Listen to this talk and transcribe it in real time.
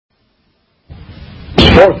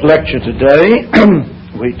fourth lecture today,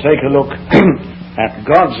 we take a look at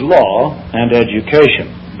God's law and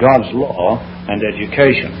education. God's law and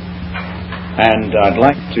education. And I'd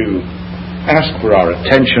like to ask for our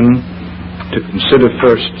attention to consider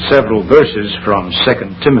first several verses from 2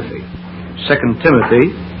 Timothy. 2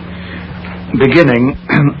 Timothy, beginning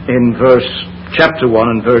in chapter 1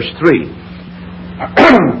 and verse 3,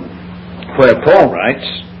 where Paul writes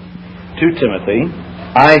to Timothy,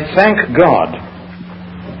 "I thank God,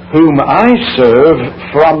 whom I serve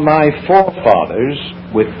from my forefathers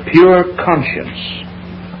with pure conscience,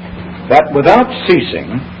 that without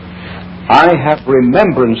ceasing I have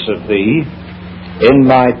remembrance of thee in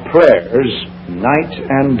my prayers night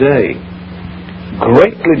and day,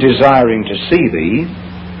 greatly desiring to see thee,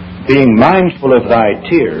 being mindful of thy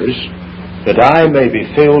tears, that I may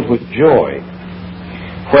be filled with joy,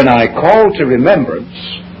 when I call to remembrance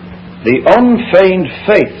the unfeigned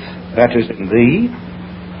faith that is in thee,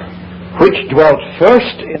 which dwelt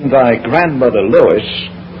first in thy grandmother Lois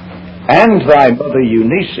and thy mother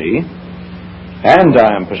Eunice, and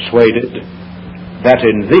I am persuaded that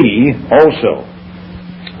in thee also.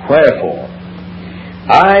 Wherefore,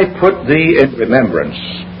 I put thee in remembrance,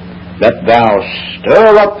 that thou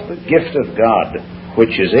stir up the gift of God,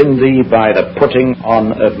 which is in thee by the putting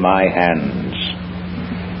on of my hands.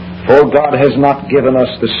 For God has not given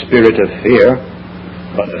us the spirit of fear,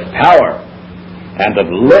 but of power, and of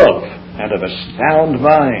love, and of a sound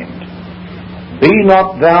mind. Be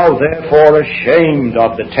not thou therefore ashamed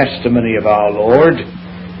of the testimony of our Lord,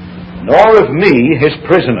 nor of me his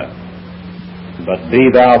prisoner, but be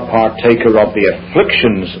thou partaker of the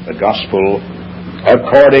afflictions of the gospel,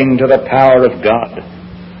 according to the power of God,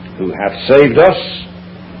 who hath saved us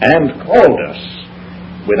and called us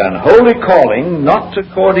with an holy calling, not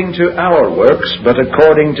according to our works, but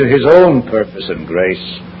according to his own purpose and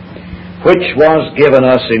grace, which was given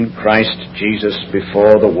us in Christ Jesus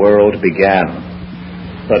before the world began,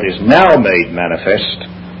 but is now made manifest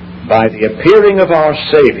by the appearing of our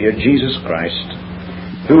Savior Jesus Christ,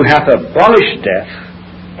 who hath abolished death,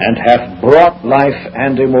 and hath brought life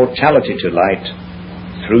and immortality to light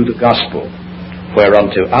through the gospel,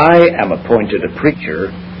 whereunto I am appointed a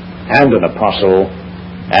preacher and an apostle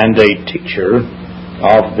and a teacher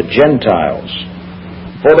of the Gentiles,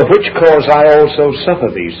 for the which cause I also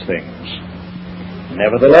suffer these things.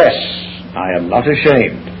 Nevertheless, I am not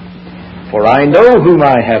ashamed, for I know whom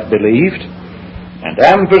I have believed, and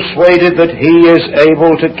am persuaded that he is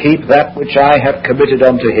able to keep that which I have committed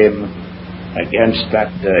unto him against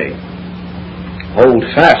that day. Hold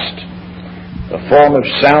fast the form of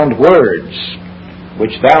sound words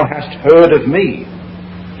which thou hast heard of me,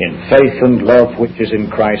 in faith and love which is in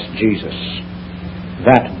Christ Jesus.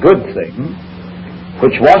 That good thing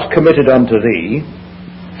which was committed unto thee,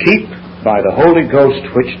 keep by the Holy Ghost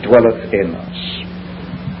which dwelleth in us."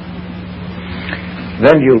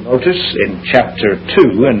 Then you'll notice in chapter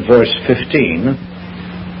 2 and verse 15,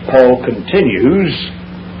 Paul continues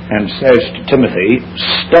and says to Timothy,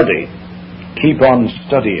 study, keep on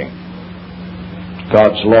studying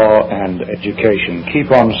God's law and education.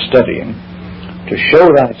 Keep on studying, to show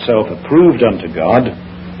thyself approved unto God,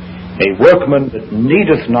 a workman that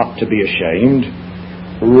needeth not to be ashamed,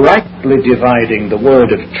 rightly dividing the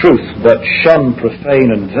word of truth, but shun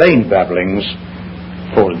profane and vain babblings,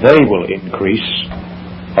 for they will increase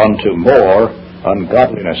unto more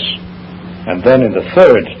ungodliness. And then in the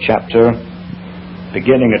third chapter,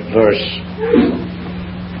 beginning at verse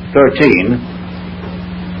 13,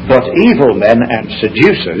 "But evil men and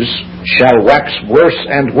seducers shall wax worse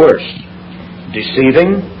and worse,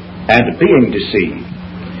 deceiving and being deceived.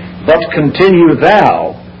 But continue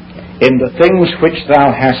thou in the things which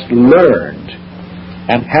thou hast learned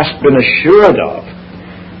and hast been assured of,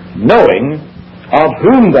 knowing of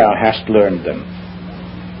whom thou hast learned them,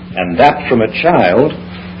 and that from a child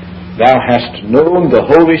thou hast known the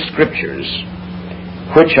Holy Scriptures,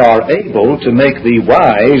 which are able to make thee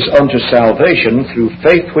wise unto salvation through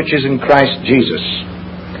faith which is in Christ Jesus.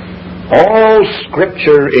 All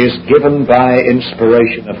Scripture is given by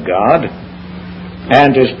inspiration of God,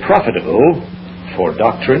 and is profitable for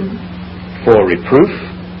doctrine, for reproof,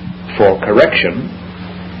 for correction,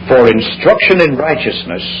 for instruction in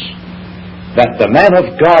righteousness, that the man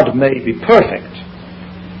of God may be perfect,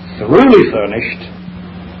 thoroughly furnished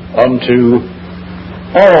unto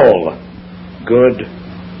all good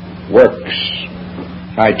works.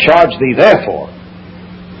 I charge thee therefore,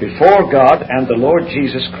 before God and the Lord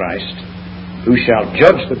Jesus Christ, who shall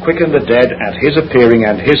judge the quick and the dead at his appearing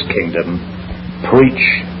and his kingdom,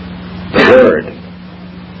 preach the word."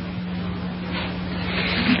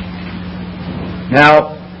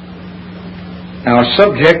 Now, Our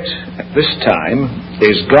subject at this time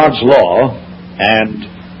is God's law and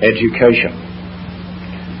education.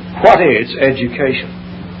 What is education?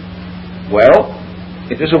 Well,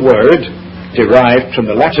 it is a word derived from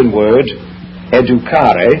the Latin word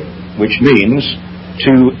educare, which means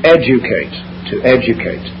to educate,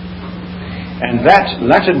 And that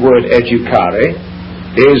Latin word educare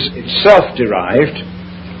is itself derived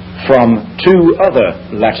from two other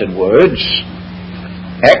Latin words,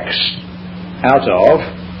 ex, out of,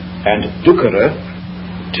 and ducere,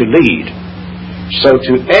 to lead. So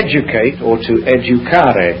to educate or to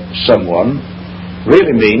educare someone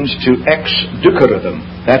really means to ex-ducere them,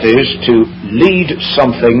 that is, to lead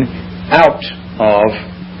something out of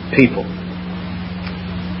people.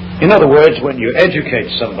 In other words, when you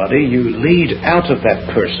educate somebody, you lead out of that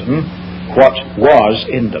person what was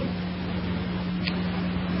in them.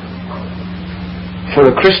 For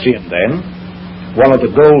a Christian, then, one of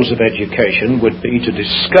the goals of education would be to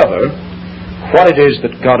discover what it is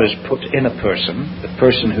that God has put in a person, the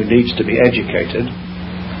person who needs to be educated,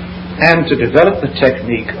 and to develop the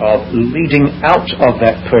technique of leading out of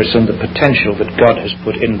that person the potential that God has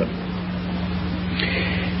put in them.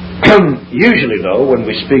 Usually, though, when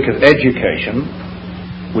we speak of education,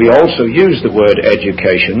 we also use the word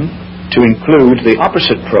education to include the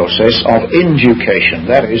opposite process of inducation,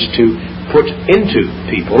 that is, to put into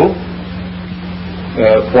people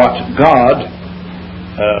what God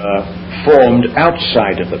formed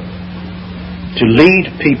outside of them, to lead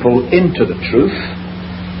people into the truth,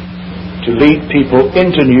 to lead people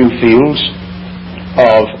into new fields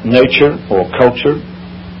of nature or culture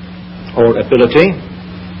or ability,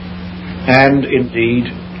 and indeed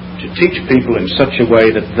to teach people in such a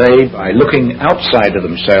way that they, by looking outside of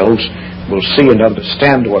themselves, will see and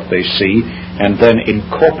understand what they see and then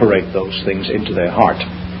incorporate those things into their heart.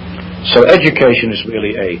 So education is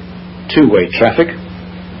really a two-way traffic.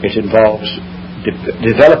 It involves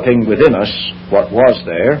developing within us what was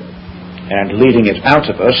there and leading it out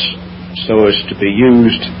of us so as to be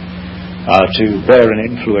used to bear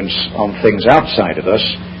an influence on things outside of us.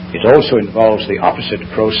 It also involves the opposite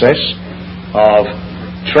process of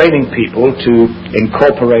training people to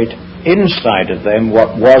incorporate inside of them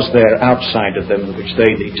what was there outside of them which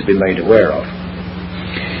they need to be made aware of.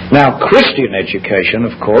 Now, Christian education,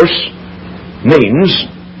 of course, means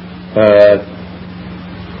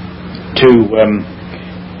to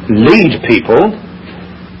lead people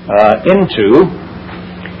into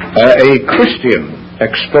a Christian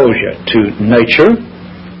exposure to nature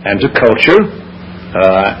and to culture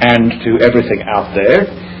and to everything out there.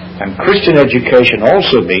 And Christian education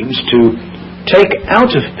also means to take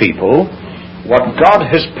out of people what God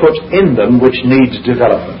has put in them which needs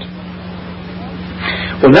development.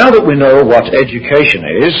 Well, now that we know what education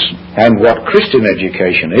is and what Christian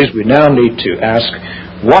education is, we now need to ask,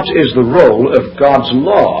 what is the role of God's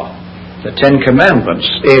law, the Ten Commandments,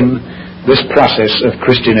 in this process of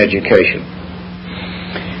Christian education?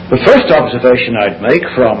 The first observation I'd make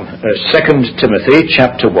from 2 Timothy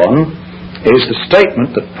chapter 1 is the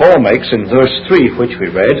statement that Paul makes in verse 3, which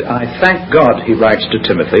we read. I thank God, he writes to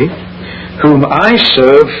Timothy, whom I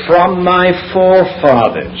serve from my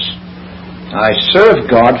forefathers. I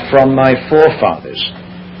serve God from my forefathers.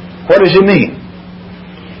 What does he mean?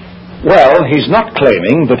 Well, he's not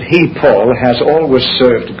claiming that he, Paul, has always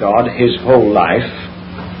served God his whole life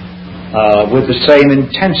with the same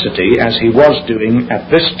intensity as he was doing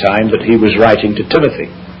at this time that he was writing to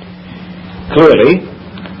Timothy. Clearly,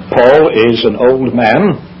 Paul is an older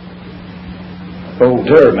man,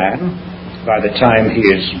 by the time he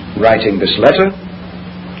is writing this letter.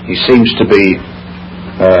 He seems to be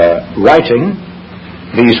writing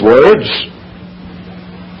these words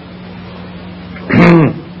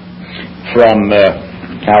from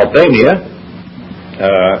Albania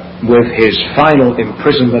with his final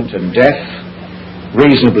imprisonment and death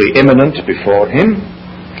reasonably imminent before him.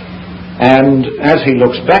 And as he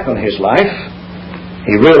looks back on his life,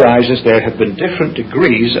 he realizes there have been different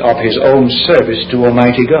degrees of his own service to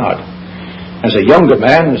Almighty God. As a younger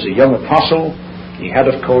man, as a young apostle, he had,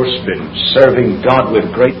 of course, been serving God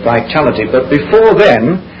with great vitality. But before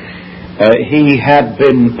then, he had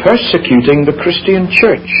been persecuting the Christian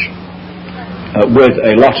church with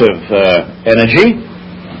a lot of energy.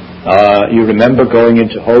 You remember going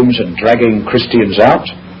into homes and dragging Christians out,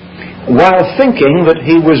 while thinking that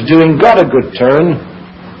he was doing God a good turn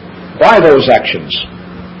by those actions.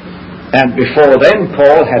 And before then,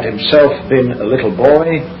 Paul had himself been a little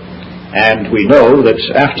boy, and we know that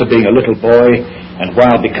after being a little boy and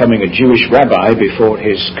while becoming a Jewish rabbi before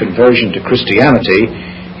his conversion to Christianity,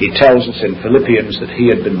 he tells us in Philippians that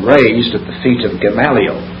he had been raised at the feet of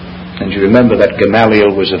Gamaliel. And you remember that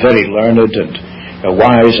Gamaliel was a very learned and a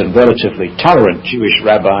wise and relatively tolerant Jewish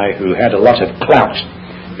rabbi who had a lot of clout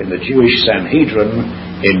in the Jewish Sanhedrin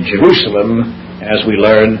in Jerusalem, as we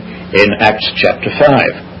learn in Acts chapter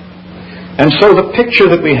 5. And so the picture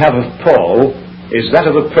that we have of Paul is that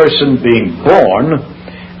of a person being born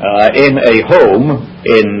in a home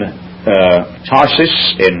in Tarsus,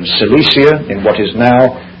 in Cilicia, in what is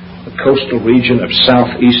now the coastal region of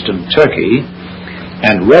southeastern Turkey,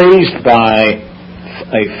 and raised by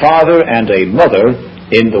a father and a mother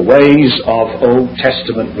in the ways of Old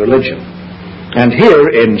Testament religion. And here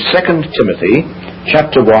in 2 Timothy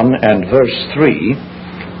chapter 1 and verse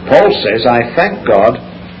 3, Paul says, I thank God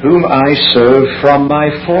whom I serve from my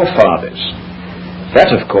forefathers. That,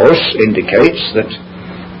 of course, indicates that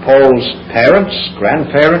Paul's parents,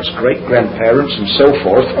 grandparents, great-grandparents, and so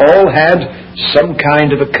forth all had some kind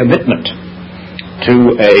of a commitment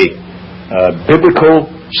to a biblical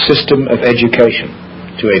system of education,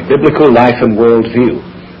 to a biblical life and worldview.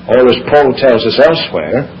 Or as Paul tells us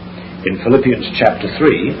elsewhere, in Philippians chapter 3,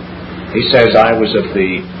 he says, I was of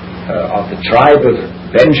the tribe of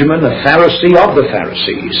Benjamin, a Pharisee of the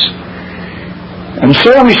Pharisees. And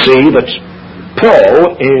so we see that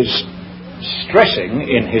Paul is stressing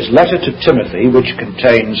in his letter to Timothy, which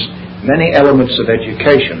contains many elements of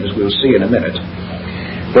education, as we'll see in a minute,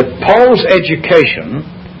 that Paul's education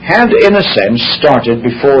had, in a sense, started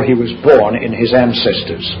before he was born in his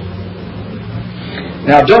ancestors.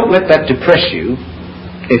 Now, don't let that depress you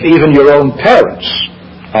if even your own parents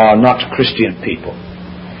are not Christian people.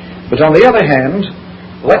 But on the other hand,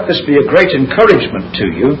 let this be a great encouragement to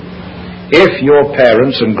you if your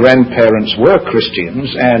parents and grandparents were Christians,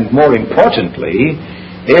 and more importantly,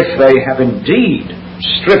 if they have indeed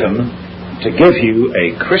striven to give you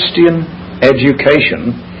a Christian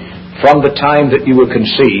education from the time that you were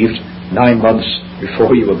conceived 9 months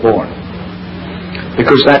before you were born.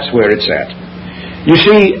 Because that's where it's at. You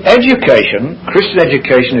see, education, Christian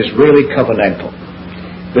education, is really covenantal.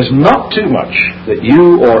 There's not too much that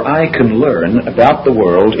you or I can learn about the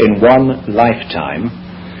world in one lifetime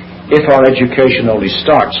if our education only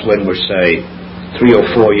starts when we're, say, 3 or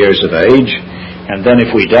 4 years of age, and then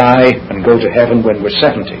if we die and go to heaven when we're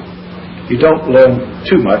 70. You don't learn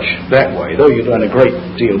too much that way, though you learn a great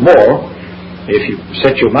deal more if you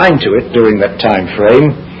set your mind to it during that time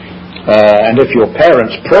frame, and if your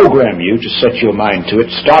parents program you to set your mind to it,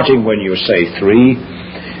 starting when you're, say,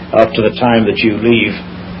 3, up to the time that you leave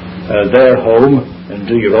their home and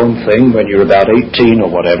do your own thing when you're about 18 or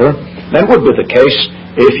whatever, that would be the case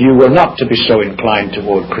if you were not to be so inclined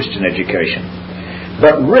toward Christian education.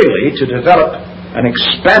 But really, to develop an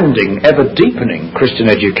expanding, ever-deepening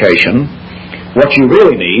Christian education, what you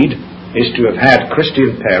really need is to have had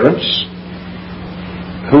Christian parents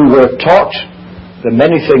who were taught the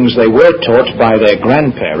many things they were taught by their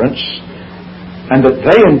grandparents, and that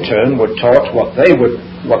they in turn were taught what they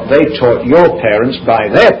taught your parents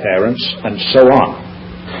by their parents, and so on.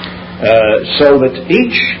 So that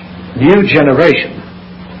each new generation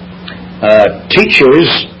teaches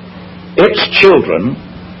its children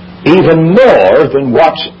even more than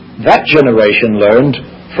what that generation learned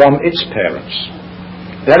from its parents.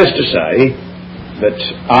 That is to say, that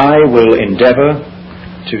I will endeavor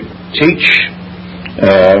to teach,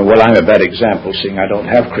 well, I'm a bad example, seeing I don't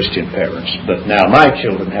have Christian parents, but now my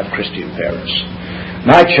children have Christian parents.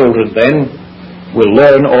 My children then will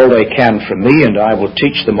learn all they can from me, and I will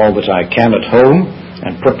teach them all that I can at home,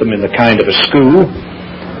 and put them in the kind of a school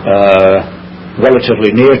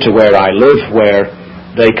relatively near to where I live, where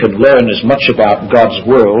they can learn as much about God's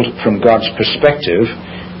world from God's perspective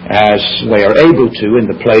as they are able to in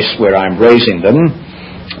the place where I'm raising them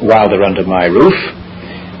while they're under my roof.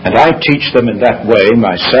 And I teach them in that way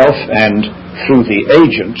myself, and through the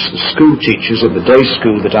agents, the school teachers of the day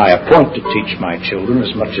school that I appoint to teach my children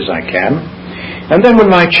as much as I can. And then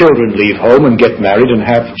when my children leave home and get married and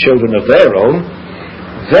have children of their own,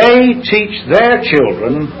 they teach their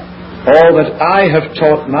children all that I have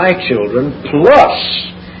taught my children, plus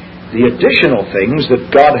the additional things that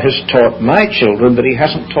God has taught my children that He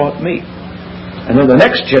hasn't taught me. And then the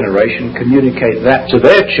next generation communicate that to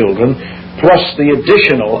their children, plus the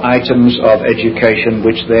additional items of education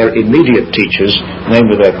which their immediate teachers,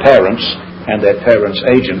 namely their parents and their parents'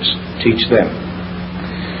 agents, teach them.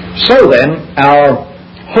 So then, our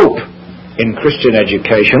hope in Christian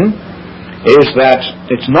education is that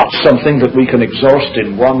it's not something that we can exhaust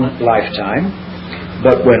in one lifetime,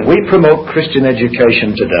 but when we promote Christian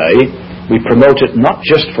education today, we promote it not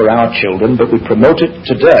just for our children, but we promote it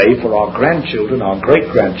today for our grandchildren, our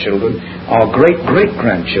great-grandchildren, our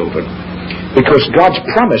great-great-grandchildren. Because God's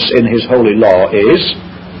promise in His holy law is,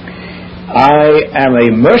 I am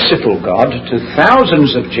a merciful God to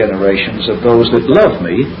thousands of generations of those that love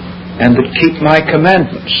me and that keep my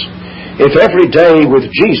commandments. If every day with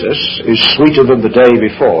Jesus is sweeter than the day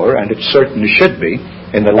before, and it certainly should be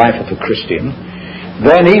in the life of a Christian,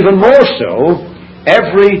 then even more so,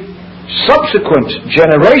 every subsequent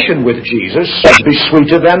generation with Jesus should be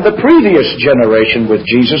sweeter than the previous generation with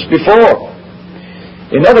Jesus before.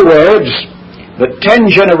 In other words, that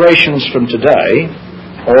 10 generations from today,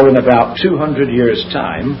 or in about 200 years'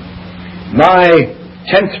 time, my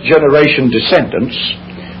 10th generation descendants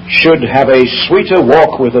should have a sweeter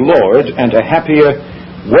walk with the Lord and a happier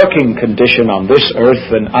working condition on this earth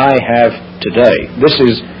than I have today. This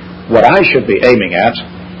is what I should be aiming at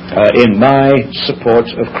in my support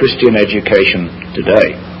of Christian education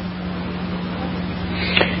today.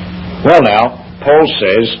 Well now, Paul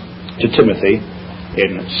says to Timothy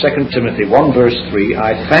in 2 Timothy 1 verse 3,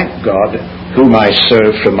 I thank God whom I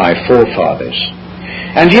serve from my forefathers.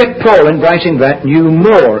 And yet Paul, in writing that, knew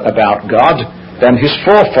more about God than his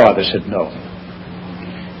forefathers had known.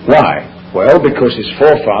 Why? Well, because his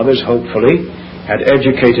forefathers, hopefully, had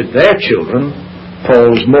educated their children,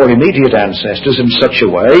 Paul's more immediate ancestors, in such a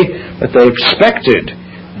way that they expected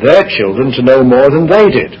their children to know more than they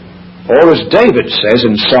did. Or as David says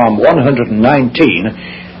in Psalm 119,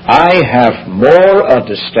 I have more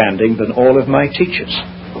understanding than all of my teachers.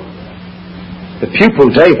 The pupil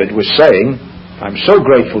David was saying, I'm so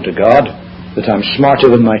grateful to God that I'm smarter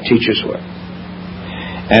than my teachers were.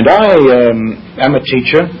 And I am a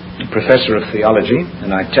teacher, a professor of theology, and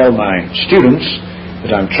I tell my students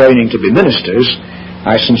that I'm training to be ministers.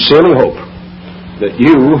 I sincerely hope that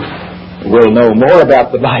you will know more about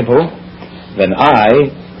the Bible than I,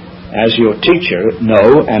 as your teacher,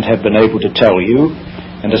 know and have been able to tell you.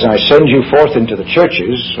 And as I send you forth into the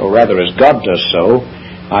churches, or rather as God does so,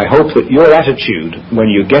 I hope that your attitude when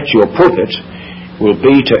you get your pulpit will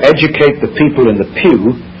be to educate the people in the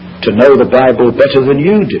pew to know the Bible better than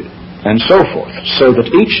you do, and so forth, so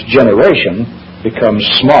that each generation becomes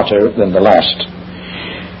smarter than the last.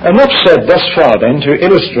 Enough said thus far, then, to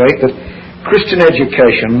illustrate that Christian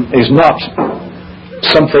education is not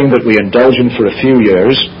something that we indulge in for a few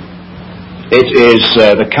years. It is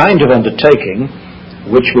the kind of undertaking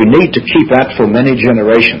which we need to keep at for many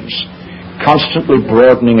generations, constantly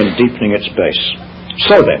broadening and deepening its base.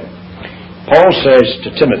 So then, Paul says to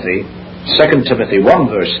Timothy, 2 Timothy 1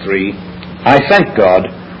 verse 3, I thank God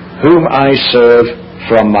whom I serve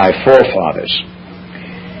from my forefathers.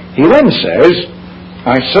 He then says,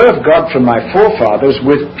 I serve God from my forefathers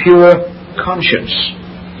with pure conscience.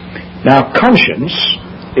 Now, conscience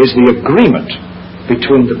is the agreement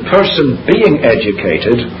between the person being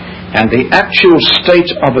educated and the actual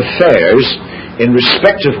state of affairs in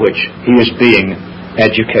respect of which he is being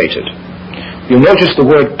educated. You'll notice the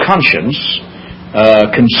word conscience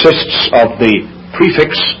consists of the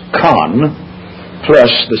prefix con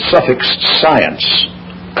plus the suffix science.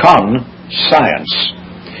 Con, science.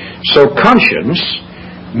 So conscience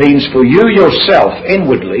means for you yourself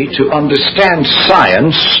inwardly to understand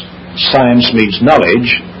science. Science means knowledge.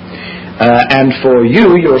 And for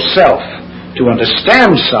you yourself to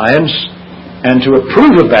understand science and to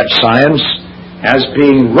approve of that science as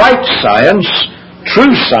being right science,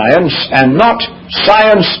 true science, and not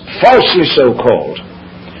science falsely so called.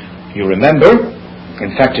 You remember,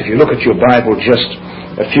 in fact, if you look at your Bible just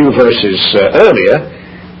a few verses earlier,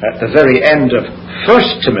 at the very end of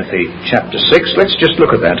 1 Timothy chapter 6, let's just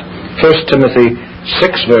look at that. 1 Timothy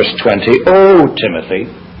 6 verse 20, O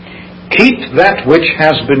Timothy, keep that which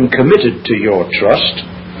has been committed to your trust,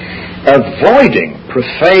 avoiding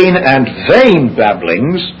profane and vain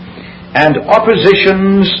babblings and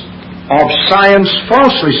oppositions of science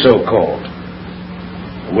falsely so called,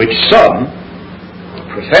 which some,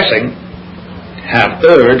 professing, have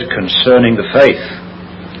erred concerning the faith.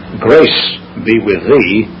 Grace be with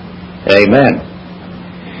thee. Amen.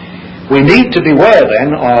 We need to beware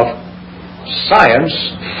then of science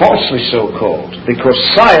falsely so called, because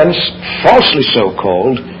science falsely so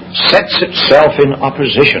called sets itself in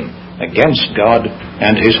opposition against God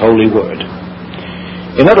and His holy word.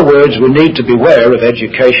 In other words, we need to beware of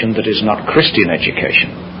education that is not Christian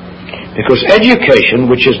education. Because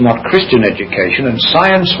education which is not Christian education, and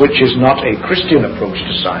science which is not a Christian approach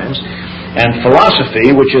to science, and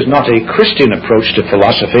philosophy which is not a Christian approach to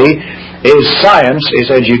philosophy, is science,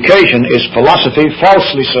 is education, is philosophy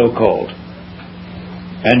falsely so called.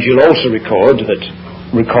 And you'll also recall that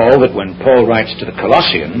when Paul writes to the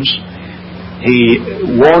Colossians, he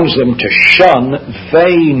warns them to shun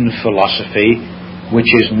vain philosophy which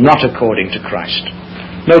is not according to Christ.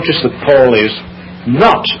 Notice that Paul is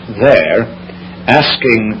not there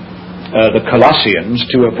asking the Colossians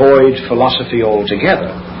to avoid philosophy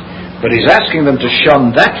altogether. But he's asking them to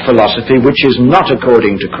shun that philosophy which is not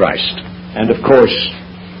according to Christ. And of course,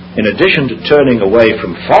 in addition to turning away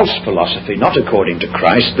from false philosophy not according to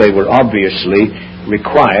Christ, they were obviously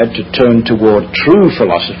required to turn toward true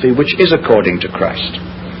philosophy which is according to Christ.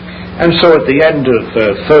 And so at the end of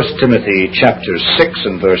 1 Timothy chapter 6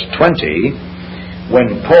 and verse 20,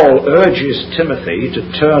 when Paul urges Timothy to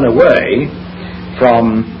turn away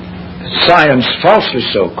from science falsely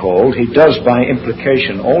so-called, he does by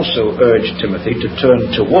implication also urge Timothy to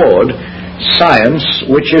turn toward science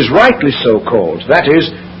which is rightly so-called. That is,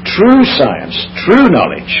 true science, true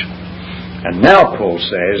knowledge. And now Paul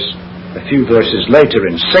says, a few verses later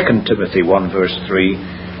in 2 Timothy 1 verse 3,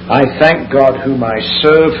 I thank God whom I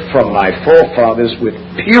serve from my forefathers with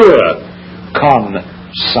pure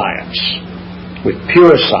conscience. With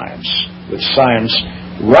pure science. With science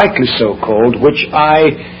rightly so called, which I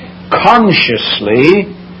consciously,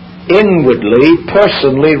 inwardly,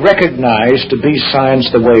 personally recognize to be science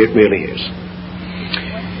the way it really is.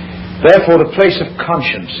 Therefore, the place of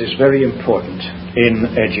conscience is very important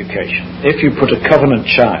in education. If you put a covenant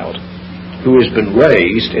child who has been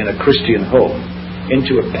raised in a Christian home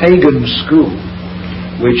into a pagan school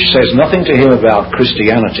which says nothing to him about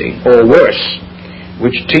Christianity, or worse,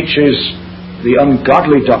 which teaches the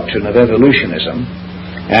ungodly doctrine of evolutionism,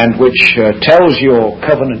 and which tells your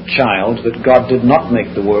covenant child that God did not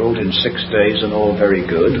make the world in 6 days and all very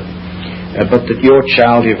good, but that your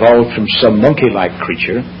child evolved from some monkey-like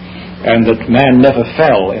creature, and that man never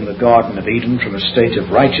fell in the Garden of Eden from a state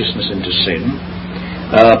of righteousness into sin,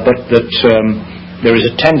 but that there is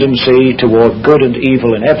a tendency toward good and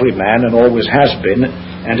evil in every man, and always has been,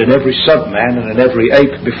 and in every sub-man, and in every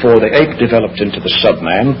ape before the ape developed into the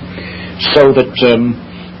sub-man, so that,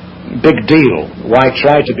 big deal, why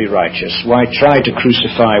try to be righteous? Why try to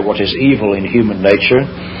crucify what is evil in human nature?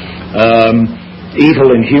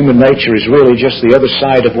 Evil in human nature is really just the other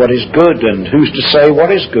side of what is good, and who's to say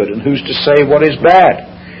what is good, and who's to say what is bad?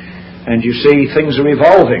 And you see, things are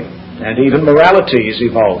evolving. And even morality is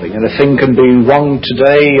evolving, and a thing can be wrong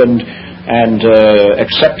today and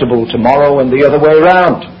acceptable tomorrow, and the other way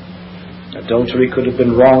around. Adultery could have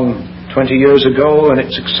been wrong 20 years ago, and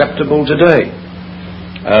it's acceptable today.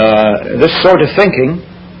 This sort of thinking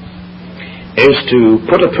is to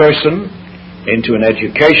put a person into an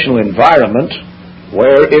educational environment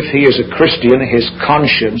where, if he is a Christian, his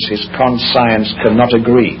conscience, his conscience cannot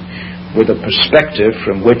agree with the perspective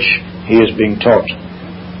from which he is being taught.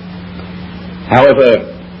 However,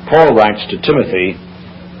 Paul writes to Timothy,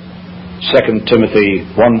 2 Timothy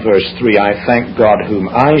 1 verse 3, I thank God whom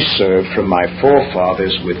I serve from my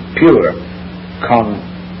forefathers with pure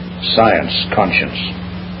conscience.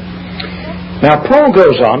 Now Paul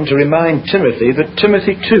goes on to remind Timothy that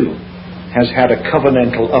Timothy too has had a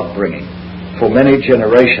covenantal upbringing for many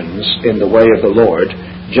generations in the way of the Lord,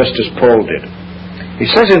 just as Paul did. He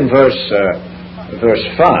says in verse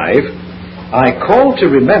 5, I call to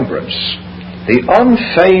remembrance the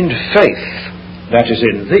unfeigned faith that is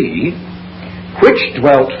in thee, which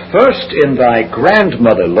dwelt first in thy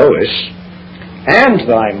grandmother Lois and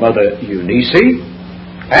thy mother Eunice,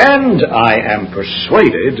 and I am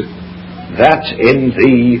persuaded that in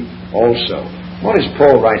thee also. What is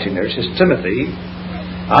Paul writing there? It says, Timothy,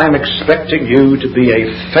 I am expecting you to be a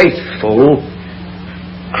faithful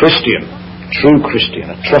Christian, true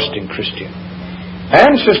Christian, a trusting Christian.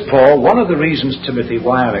 And, says Paul, one of the reasons, Timothy,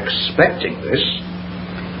 why I'm expecting this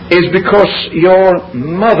is because your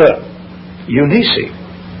mother, Eunice,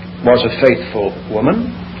 was a faithful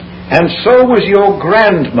woman, and so was your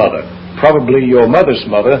grandmother, probably your mother's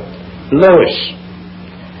mother, Lois.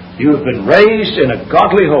 You have been raised in a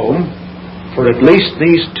godly home for at least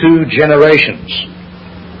these 2 generations.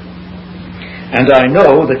 And I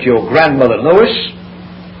know that your grandmother Lois,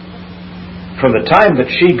 from the time that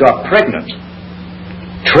she got pregnant,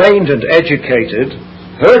 trained and educated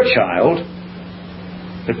her child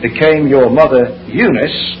that became your mother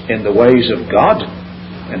Eunice in the ways of God,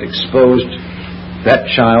 and exposed that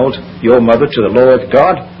child, your mother, to the Lord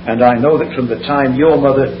God. And I know that from the time your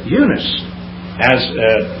mother Eunice, as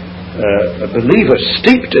a believer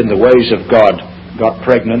steeped in the ways of God, got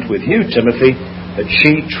pregnant with you, Timothy, that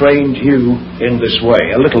she trained you in this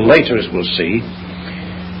way. A little later, as we'll see,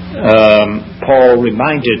 Paul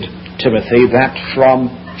reminded Timothy that from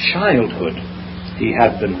childhood he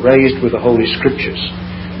had been raised with the Holy Scriptures,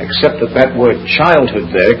 except that word childhood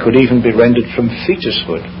there could even be rendered from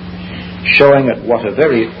fetushood, showing at what a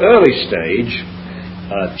very early stage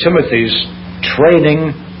Timothy's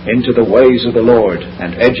training into the ways of the Lord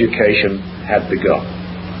and education had begun.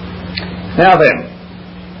 Now then,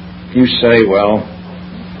 You say, well,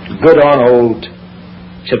 good on old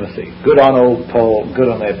Timothy, good on old Paul, good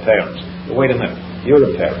on their parents. But wait a minute, you're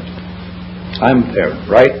a parent. I'm a parent,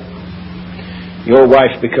 right? Your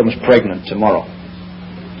wife becomes pregnant tomorrow.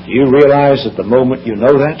 Do you realize at the moment you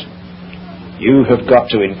know that, you have got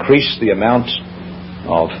to increase the amount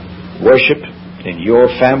of worship in your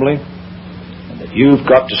family, and that you've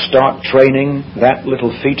got to start training that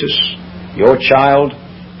little fetus, your child,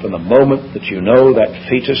 from the moment that you know that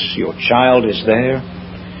fetus, your child, is there.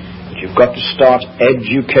 That you've got to start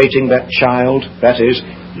educating that child, that is,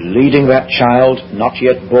 leading that child, not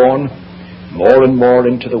yet born, more and more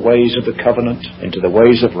into the ways of the covenant, into the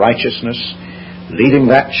ways of righteousness, leading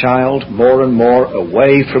that child more and more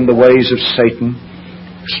away from the ways of Satan,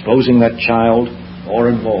 exposing that child more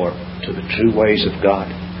and more to the true ways of God.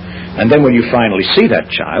 And then when you finally see that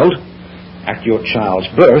child, at your child's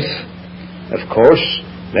birth, of course,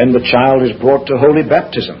 then the child is brought to holy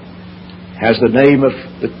baptism, has the name of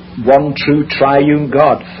the one true triune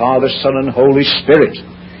God, Father, Son, and Holy Spirit,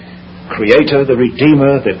 Creator, the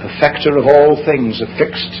Redeemer, the Perfecter of all things,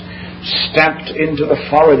 affixed, stamped into the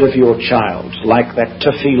forehead of your child, like that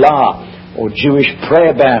tefillah or Jewish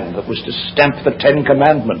prayer band that was to stamp the Ten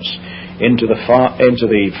Commandments into the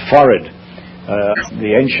forehead,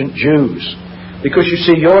 the ancient Jews. Because you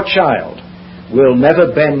see, your child will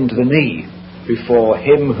never bend the knee before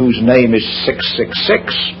him whose name is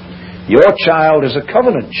 666. Your child is a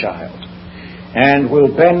covenant child, and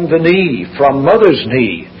will bend the knee from mother's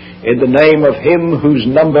knee in the name of him whose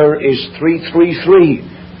number is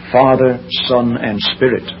 333, Father, Son, and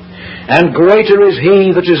Spirit. And greater is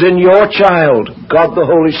he that is in your child, God the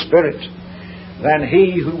Holy Spirit, than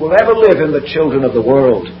he who will ever live in the children of the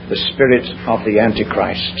world, the spirit of the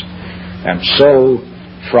Antichrist. And so,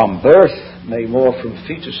 from birth, nay more from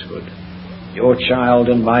fetushood, your child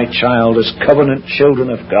and my child, as covenant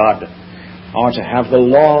children of God, are to have the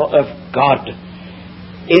law of God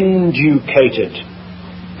inducated,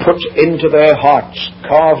 put into their hearts,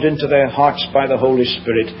 carved into their hearts by the Holy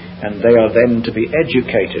Spirit, and they are then to be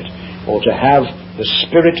educated, or to have the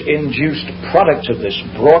Spirit-induced product of this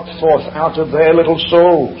brought forth out of their little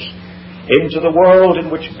souls into the world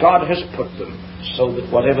in which God has put them, so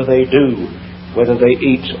that whatever they do, whether they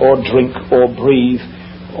eat or drink or breathe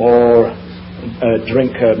or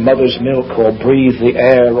drink mother's milk or breathe the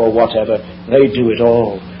air or whatever, they do it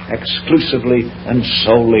all exclusively and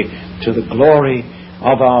solely to the glory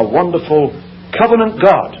of our wonderful covenant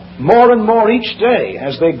God, more and more each day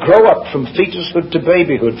as they grow up from fetushood to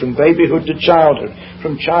babyhood, from babyhood to childhood,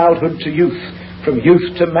 from childhood to youth, from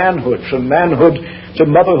youth to manhood, from manhood to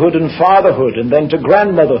motherhood and fatherhood, and then to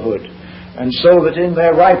grandmotherhood. And so that in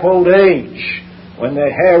their ripe old age, when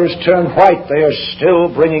their hair is turned white, they are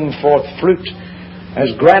still bringing forth fruit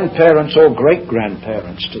as grandparents or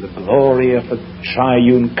great-grandparents to the glory of the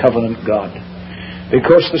triune covenant God.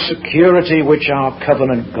 Because the security which our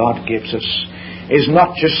covenant God gives us is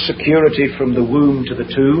not just security from the womb to the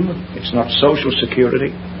tomb. It's not social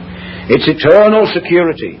security. It's eternal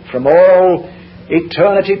security from all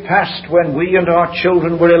eternity past, when we and our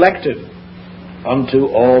children were elected, unto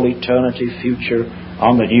all eternity future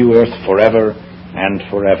on the new earth forever and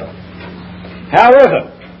forever.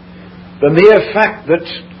 However, the mere fact that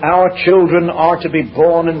our children are to be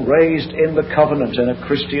born and raised in the covenant in a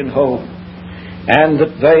Christian home, and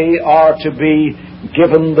that they are to be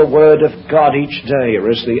given the Word of God each day,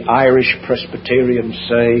 or as the Irish Presbyterians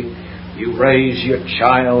say, you raise your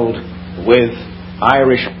child with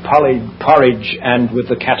Irish porridge and with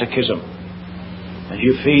the catechism. And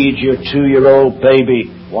you feed your 2-year-old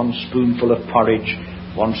baby 1 spoonful of porridge,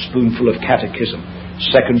 1 spoonful of catechism,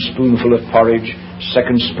 2nd spoonful of porridge,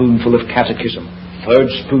 2nd spoonful of catechism, 3rd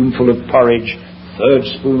spoonful of porridge, 3rd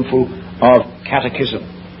spoonful of catechism.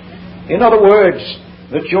 In other words,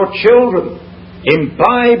 that your children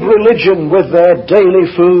imbibe religion with their daily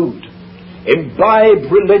food, imbibe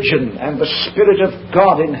religion and the Spirit of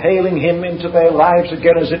God, inhaling Him into their lives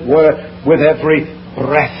again, as it were, with every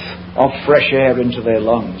breath of fresh air into their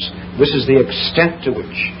lungs. This is the extent to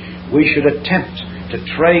which we should attempt to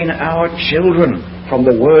train our children from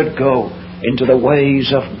the word go into the ways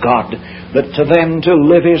of God, that to them to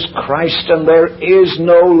live is Christ, and there is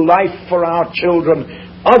no life for our children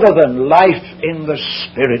other than life in the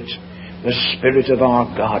Spirit of our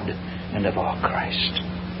God and of our Christ.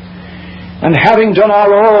 And having done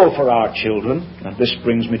our all for our children, and this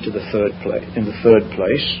brings me to the third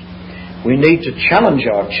place, we need to challenge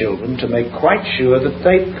our children to make quite sure that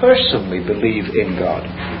they personally believe in God.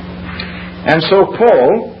 And so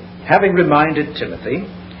Paul, having reminded Timothy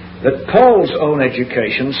that Paul's own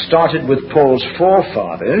education started with Paul's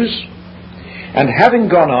forefathers, And having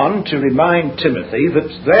gone on to remind Timothy that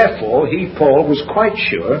therefore he, Paul, was quite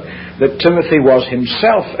sure that Timothy was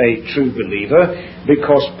himself a true believer,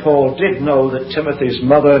 because Paul did know that Timothy's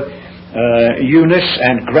mother Eunice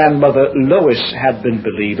and grandmother Lois had been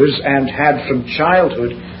believers and had from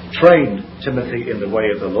childhood trained Timothy in the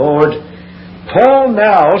way of the Lord. Paul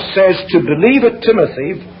now says to believer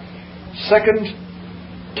Timothy,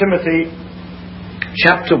 2 Timothy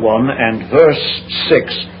chapter 1 and verse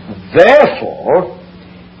 6, "Therefore,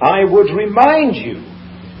 I would remind you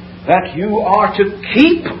that you are to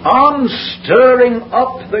keep on stirring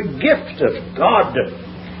up the gift of God,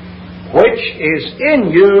 which is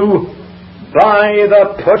in you by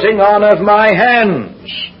the putting on of my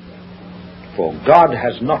hands. For God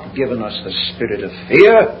has not given us the spirit of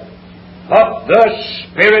fear, but the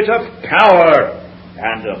spirit of power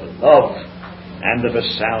and of love and of a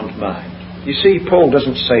sound mind." You see, Paul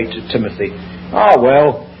doesn't say to Timothy,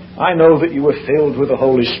 well, I know that you were filled with the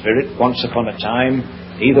Holy Spirit once upon a time,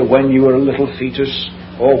 either when you were a little fetus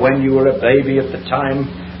or when you were a baby at the time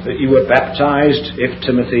that you were baptized, if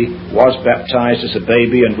Timothy was baptized as a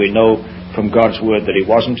baby, and we know from God's word that he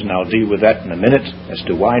wasn't, and I'll deal with that in a minute as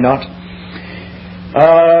to why not.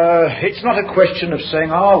 It's not a question of saying,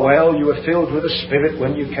 well, you were filled with the Spirit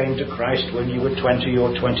when you came to Christ when you were 20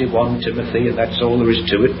 or 21, Timothy, and that's all there is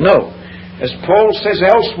to it. No. As Paul says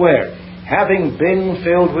elsewhere, having been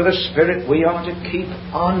filled with the Spirit, we are to keep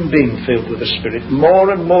on being filled with the Spirit more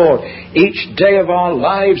and more each day of our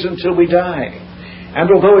lives until we die. And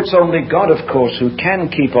although it's only God, of course, who can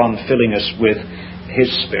keep on filling us with His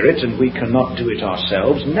Spirit, and we cannot do it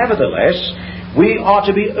ourselves, nevertheless, we are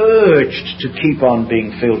to be urged to keep on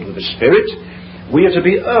being filled with the Spirit. We are to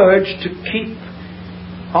be urged to keep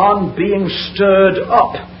on being stirred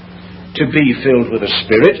up to be filled with the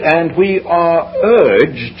Spirit, and we are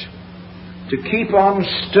urged to keep on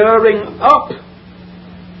stirring up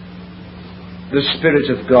the Spirit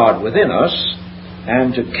of God within us,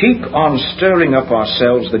 and to keep on stirring up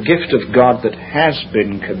ourselves the gift of God that has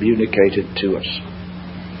been communicated to us.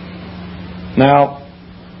 Now,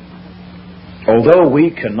 although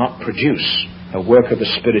we cannot produce a work of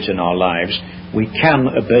the Spirit in our lives, we can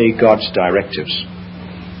obey God's directives.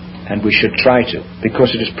 And we should try to,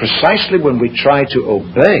 because it is precisely when we try to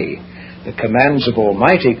obey the commands of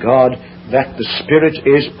Almighty God that the Spirit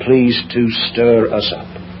is pleased to stir us up.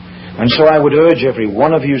 And so I would urge every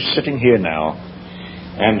one of you sitting here now,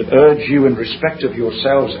 and urge you in respect of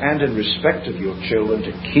yourselves and in respect of your children,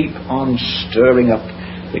 to keep on stirring up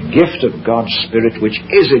the gift of God's Spirit which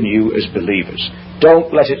is in you as believers.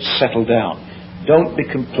 Don't let it settle down. Don't be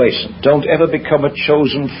complacent. Don't ever become a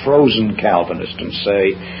chosen, frozen Calvinist and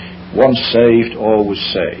say, once saved, always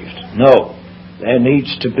saved. No. There needs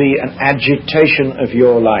to be an agitation of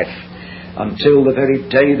your life until the very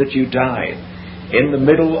day that you die. In the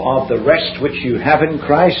middle of the rest which you have in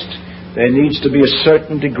Christ, there needs to be a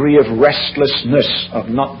certain degree of restlessness, of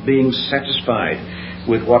not being satisfied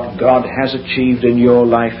with what God has achieved in your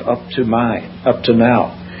life up to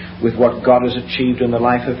now, with what God has achieved in the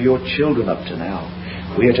life of your children up to now.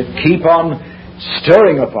 We are to keep on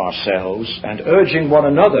stirring up ourselves and urging one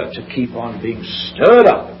another to keep on being stirred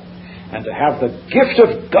up and to have the gift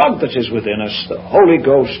of God that is within us, the Holy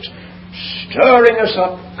Ghost, stirring us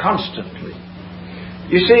up constantly.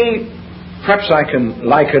 You see, perhaps I can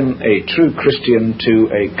liken a true Christian to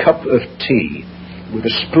a cup of tea with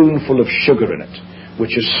a spoonful of sugar in it,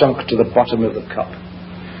 which is sunk to the bottom of the cup.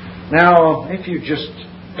 Now, if you just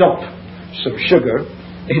dump some sugar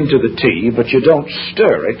into the tea, but you don't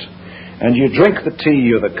stir it, and you drink the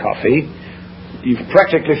tea or the coffee, you've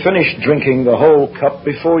practically finished drinking the whole cup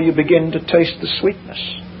before you begin to taste the sweetness.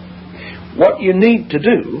 What you need to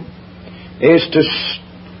do is to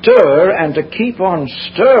stir and to keep on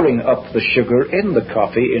stirring up the sugar in the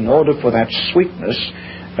coffee in order for that sweetness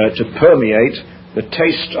to permeate the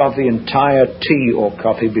taste of the entire tea or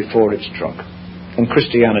coffee before it's drunk. And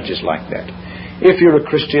Christianity is like that. If you're a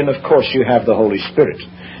Christian, of course you have the Holy Spirit,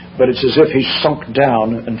 but it's as if He's sunk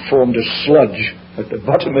down and formed a sludge at the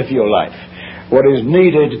bottom of your life. What is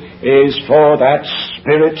needed is for that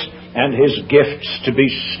Spirit and His gifts to be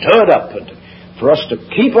stirred up, and for us to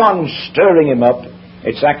keep on stirring Him up.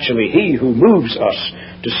 It's actually He who moves us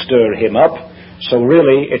to stir Him up. So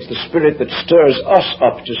really, it's the Spirit that stirs us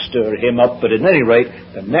up to stir Him up. But at any rate,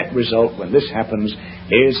 the net result when this happens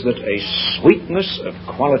is that a sweetness of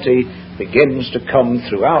quality begins to come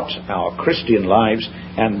throughout our Christian lives,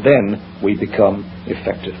 and then we become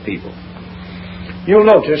effective people. You'll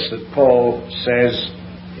notice that Paul says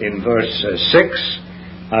in verse 6,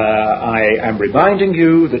 I am reminding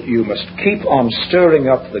you that you must keep on stirring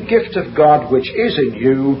up the gift of God which is in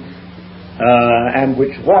you and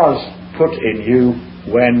which was put in you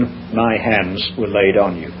when my hands were laid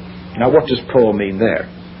on you. Now, what does Paul mean there?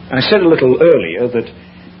 I said a little earlier that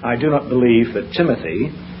I do not believe that Timothy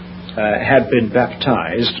had been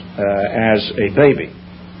baptized as a baby.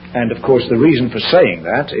 And, of course, the reason for saying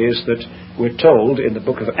that is that we're told in the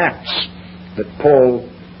book of Acts that Paul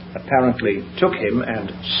apparently took him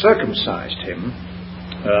and circumcised him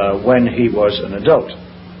when he was an adult.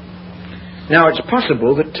 Now, it's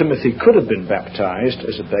possible that Timothy could have been baptized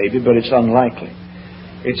as a baby, but it's unlikely.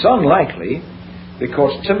 It's unlikely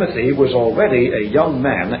because Timothy was already a young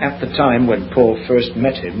man at the time when Paul first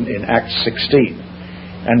met him in Acts 16.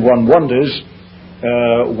 And one wonders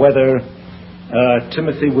whether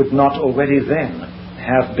Timothy would not already then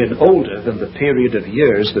have been older than the period of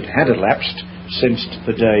years that had elapsed since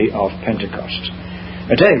the day of Pentecost.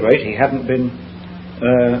 At any rate, he hadn't been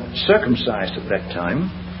circumcised at that time,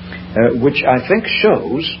 which I think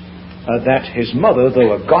shows that his mother,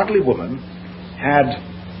 though a godly woman, had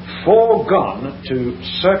foregone to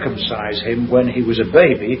circumcise him when he was a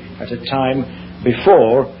baby at a time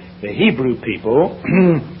before the Hebrew people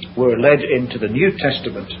were led into the New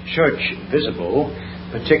Testament church visible,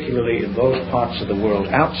 particularly in those parts of the world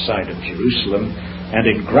outside of Jerusalem, and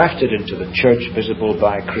engrafted into the church visible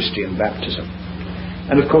by Christian baptism.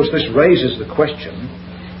 And of course this raises the question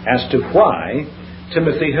as to why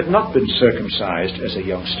Timothy had not been circumcised as a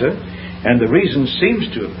youngster, and the reason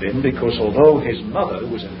seems to have been because although his mother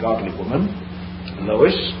was a godly woman,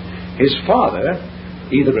 Lois, his father,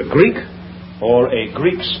 either a Greek or a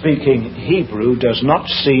Greek-speaking Hebrew, does not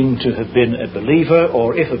seem to have been a believer,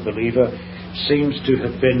 or if a believer, seems to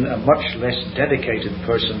have been a much less dedicated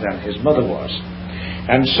person than his mother was.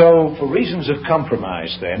 And so, for reasons of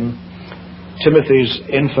compromise then, Timothy's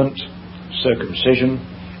infant circumcision,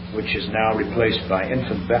 which is now replaced by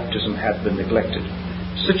infant baptism, had been neglected.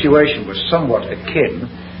 The situation was somewhat akin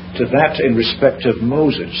to that in respect of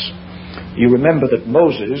Moses. You remember that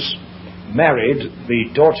Moses married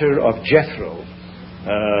the daughter of Jethro,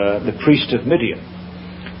 the priest of Midian,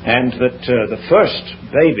 and that the first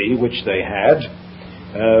baby which they had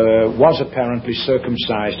was apparently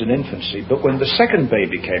circumcised in infancy. But when the second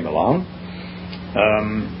baby came along,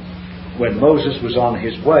 when Moses was on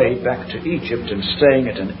his way back to Egypt and staying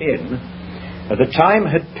at an inn, the time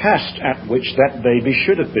had passed at which that baby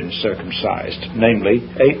should have been circumcised, namely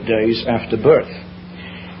 8 days after birth.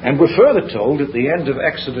 And we're further told at the end of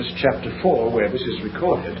Exodus chapter 4, where this is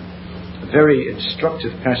recorded, a very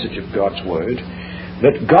instructive passage of God's Word,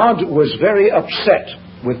 that God was very upset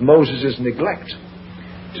with Moses' neglect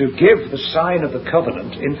to give the sign of the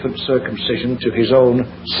covenant, infant circumcision, to his own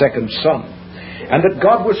second son. And that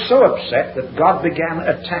God was so upset that God began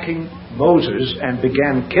attacking Moses and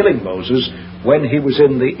began killing Moses when he was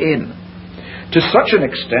in the inn, to such an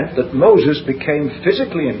extent that Moses became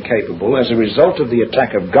physically incapable, as a result of the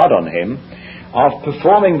attack of God on him, of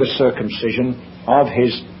performing the circumcision of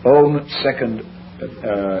his own second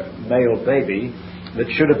male baby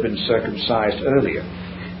that should have been circumcised earlier.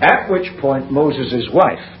 At which point Moses'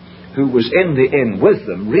 wife, who was in the inn with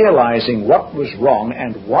them, realizing what was wrong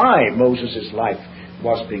and why Moses' life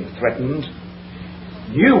was being threatened,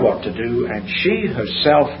 knew what to do, and she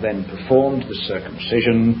herself then performed the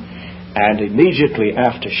circumcision, and immediately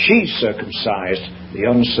after she circumcised the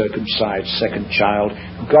uncircumcised second child,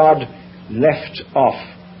 God left off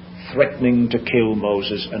threatening to kill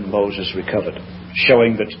Moses, and Moses recovered,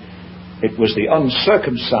 showing that it was the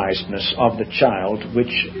uncircumcisedness of the child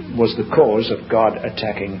which was the cause of God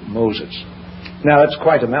attacking Moses. Now, that's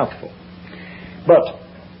quite a mouthful. But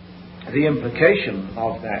the implication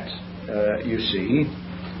of that, you see,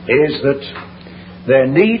 is that there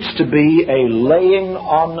needs to be a laying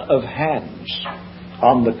on of hands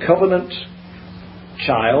on the covenant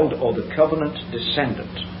child or the covenant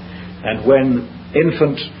descendant. And when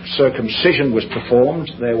infant circumcision was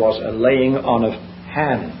performed, there was a laying on of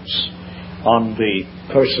hands on the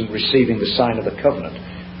person receiving the sign of the covenant.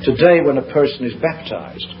 Today, when a person is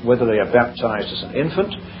baptized, whether they are baptized as an infant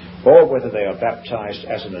or whether they are baptized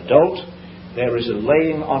as an adult, there is a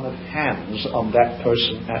laying on of hands on that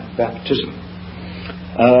person at baptism,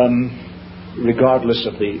 regardless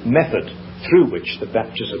of the method through which the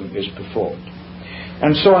baptism is performed.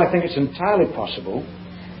 And so I think it's entirely possible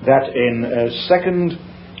that in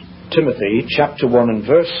 2 Timothy chapter 1 and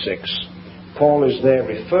verse 6, Paul is there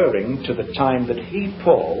referring to the time that he,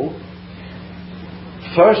 Paul,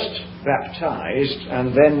 first baptized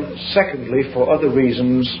and then secondly, for other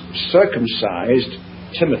reasons, circumcised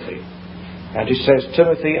Timothy. And he says,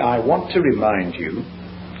 Timothy, I want to remind you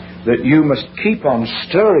that you must keep on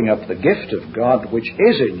stirring up the gift of God which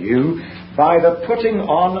is in you by the putting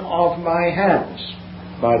on of my hands.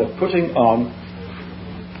 By the putting on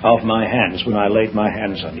of my hands, when I laid my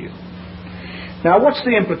hands on you. Now, what's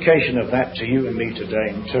the implication of that to you and me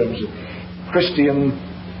today in terms of Christian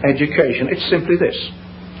education? It's simply this: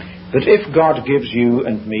 that if God gives you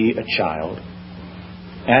and me a child,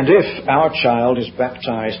 and if our child is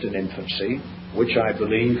baptized in infancy, which I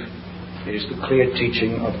believe is the clear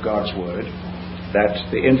teaching of God's Word, that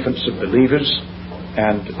the infants of believers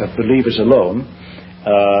and of believers alone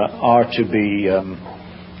are to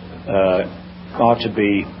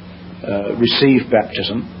receive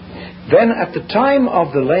baptism, then at the time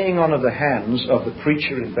of the laying on of the hands of the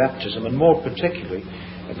preacher in baptism, and more particularly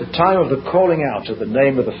at the time of the calling out of the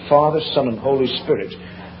name of the Father, Son, and Holy Spirit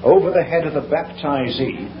over the head of the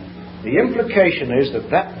baptizee, the implication is that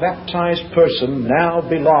that baptized person now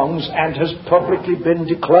belongs and has publicly been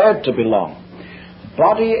declared to belong,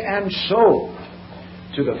 body and soul,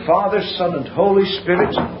 to the Father, Son, and Holy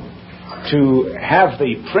Spirit, to have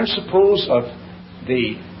the principles of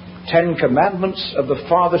the 10 Commandments of the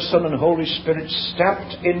Father, Son, and Holy Spirit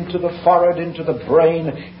stamped into the forehead, into the brain,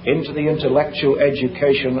 into the intellectual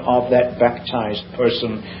education of that baptized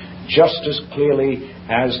person, just as clearly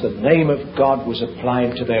as the name of God was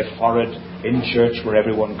applied to their forehead in church where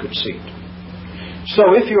everyone could see it.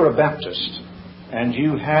 So if you're a Baptist and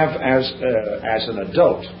you have as an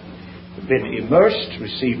adult been immersed,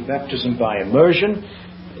 received baptism by immersion,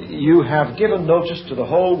 you have given notice to the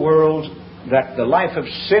whole world that the life of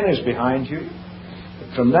sin is behind you.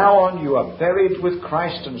 From now on you are buried with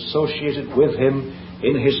Christ and associated with Him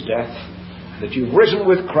in His death, that you've risen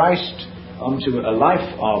with Christ unto a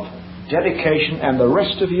life of dedication, and the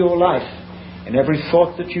rest of your life, in every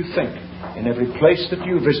thought that you think, in every place that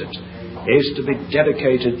you visit, is to be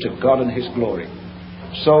dedicated to God and His glory.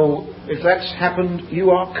 So, if that's happened, you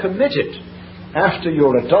are committed, after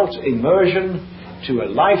your adult immersion, to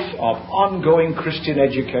a life of ongoing Christian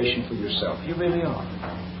education for yourself. You really are.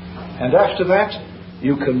 And after that,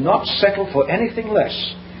 you cannot settle for anything less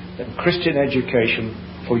than Christian education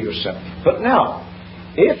for yourself. But now,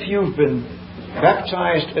 if you've been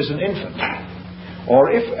baptized as an infant,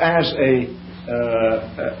 or if as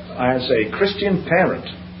a Christian parent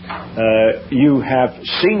you have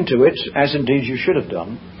seen to it, as indeed you should have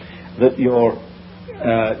done, that your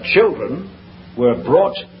children were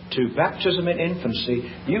brought to baptism in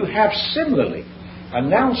infancy, you have similarly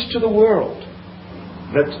announced to the world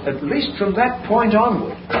that at least from that point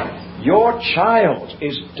onward, your child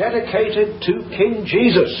is dedicated to King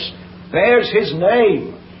Jesus, bears His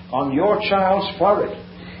name on your child's forehead,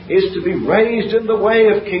 is to be raised in the way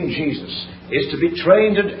of King Jesus, is to be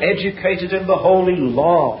trained and educated in the holy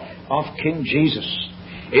law of King Jesus,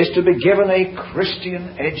 is to be given a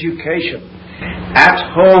Christian education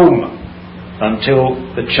at home until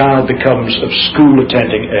the child becomes of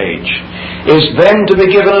school-attending age, is then to be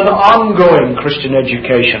given an ongoing Christian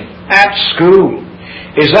education at school,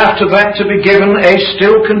 is after that to be given a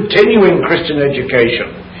still continuing Christian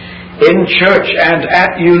education in church and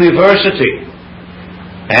at university,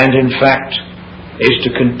 and in fact is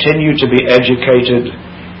to continue to be educated,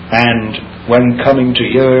 and when coming to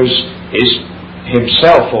years is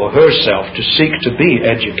himself or herself to seek to be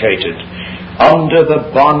educated under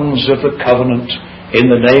the bonds of the covenant in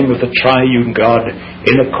the name of the triune God,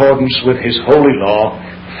 in accordance with His holy law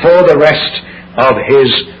for the rest of his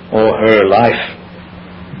or her life.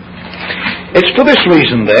 It's for this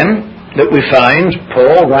reason then that we find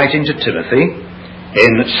Paul writing to Timothy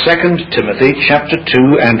in 2 Timothy chapter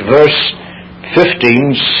 2 and verse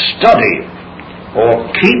 15, study,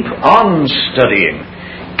 or keep on studying,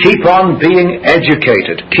 keep on being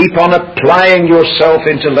educated, keep on applying yourself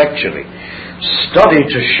intellectually, study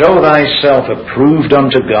to show thyself approved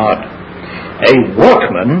unto God, a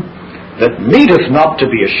workman that needeth not to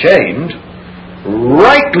be ashamed,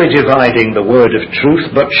 rightly dividing the word of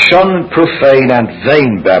truth, but shun profane and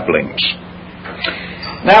vain babblings.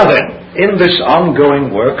 Now then, in this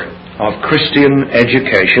ongoing work of Christian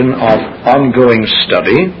education, of ongoing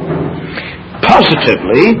study,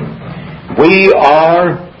 positively, we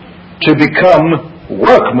are to become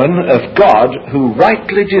workmen of God who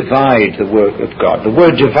rightly divide the word of God. The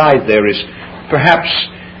word divide there is perhaps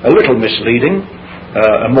a little misleading.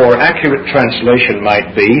 A more accurate translation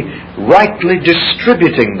might be rightly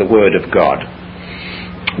distributing the Word of God.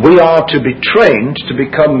 We are to be trained to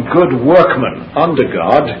become good workmen under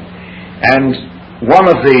God, and one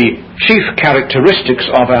of the chief characteristics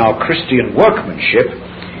of our Christian workmanship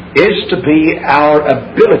is to be our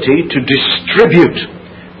ability to distribute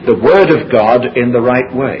the Word of God in the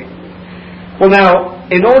right way. Well, now,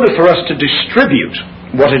 in order for us to distribute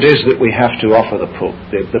what it is that we have to offer the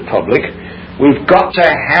public, we've got to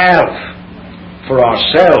have for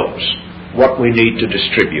ourselves what we need to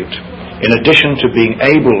distribute, in addition to being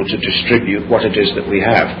able to distribute what it is that we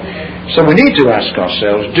have. So we need to ask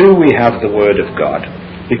ourselves, do we have the Word of God?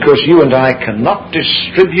 Because you and I cannot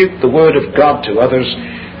distribute the Word of God to others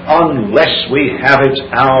unless we have it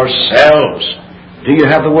ourselves. Do you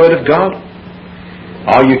have the Word of God?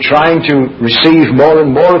 Are you trying to receive more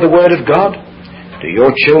and more of the Word of God? Do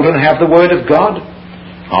your children have the Word of God?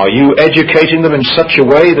 Are you educating them in such a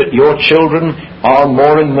way that your children are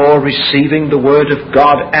more and more receiving the Word of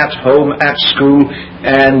God at home, at school,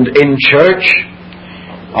 and in church?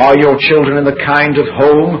 Are your children in the kind of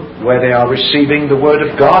home where they are receiving the Word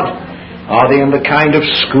of God? Are they in the kind of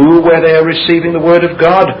school where they are receiving the Word of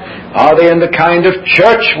God? Are they in the kind of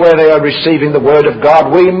church where they are receiving the Word of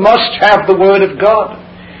God? We must have the Word of God.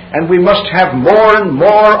 And we must have more and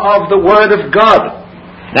more of the Word of God.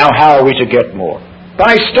 Now, how are we to get more?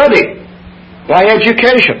 By study, by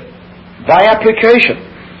education, by application.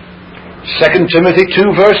 2 Timothy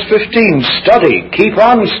 2 verse 15, study, keep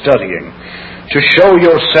on studying, to show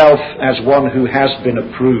yourself as one who has been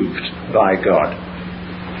approved by God.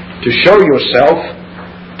 To show yourself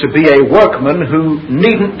to be a workman who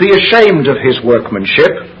needn't be ashamed of his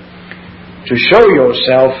workmanship. To show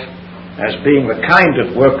yourself as being the kind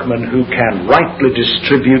of workman who can rightly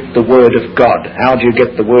distribute the Word of God. How do you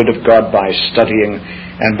get the Word of God? By studying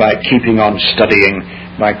and by keeping on studying,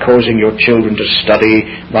 by causing your children to study,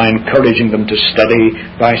 by encouraging them to study,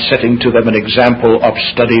 by setting to them an example of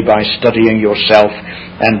study, by studying yourself,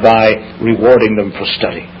 and by rewarding them for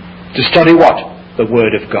study. To study what? The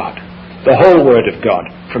Word of God. The whole Word of God,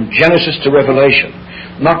 from Genesis to Revelation.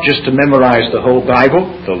 Not just to memorize the whole Bible,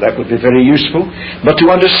 though that would be very useful, but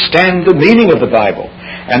to understand the meaning of the Bible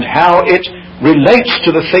and how it relates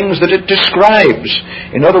to the things that it describes.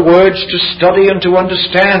 In other words, to study and to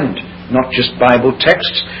understand not just Bible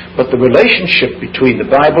texts, but the relationship between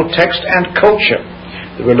the Bible text and culture,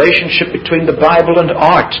 the relationship between the Bible and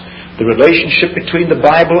art, the relationship between the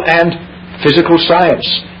Bible and physical science,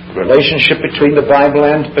 the relationship between the Bible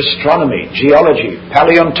and astronomy, geology,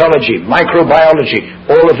 paleontology, microbiology,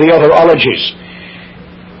 all of the other ologies.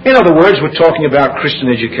 In other words, we're talking about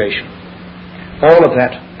Christian education. All of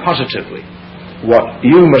that positively. What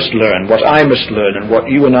you must learn, what I must learn, and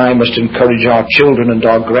what you and I must encourage our children and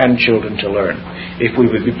our grandchildren to learn, if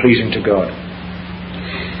we would be pleasing to God.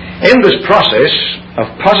 In this process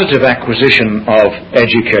of positive acquisition of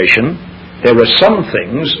education, there are some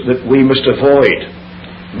things that we must avoid.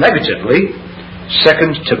 Negatively,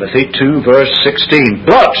 2 Timothy 2 verse 16,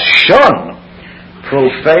 but shun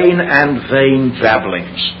profane and vain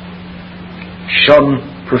babblings. Shun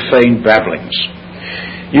profane babblings.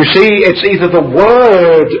 You see, it's either the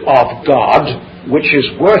Word of God, which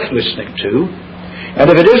is worth listening to, and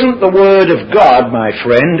if it isn't the Word of God, my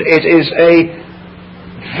friend, it is a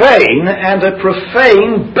vain and a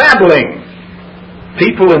profane babbling.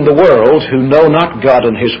 People in the world who know not God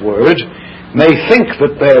and His Word may think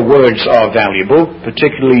that their words are valuable,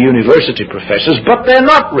 particularly university professors, but they're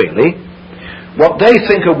not really. What they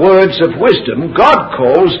think are words of wisdom, God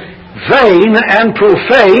calls vain and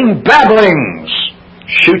profane babblings,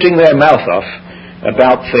 shooting their mouth off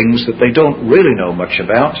about things that they don't really know much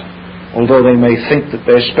about, although they may think that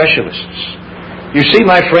they're specialists. You see,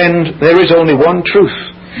 my friend, there is only one truth,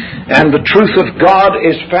 and the truth of God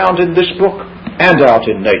is found in this book and out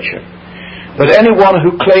in nature. But anyone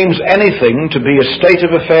who claims anything to be a state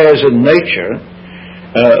of affairs in nature,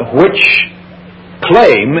 which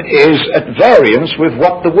claim is at variance with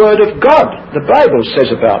what the Word of God, the Bible,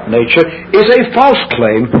 says about nature, is a false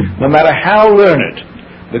claim, no matter how learned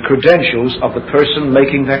the credentials of the person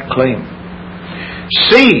making that claim.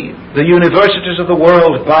 See, the universities of the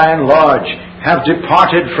world, by and large, have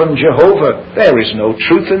departed from Jehovah. There is no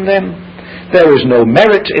truth in them. There is no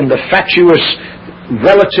merit in the fatuous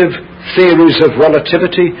relative theories of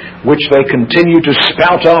relativity which they continue to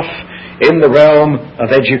spout off in the realm of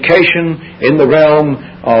education, in the realm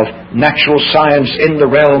of natural science, in the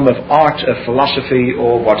realm of art, of philosophy,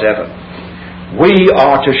 or whatever. We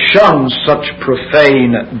are to shun such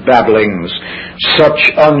profane babblings, such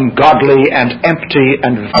ungodly and empty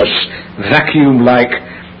and vacuum-like,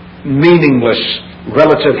 meaningless,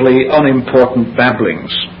 relatively unimportant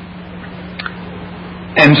babblings.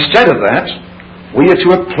 Instead of that, we are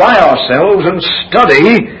to apply ourselves and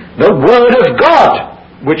study the Word of God,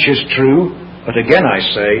 which is true, but again I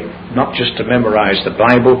say, not just to memorize the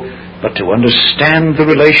Bible, but to understand the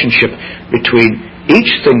relationship between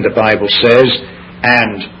each thing the Bible says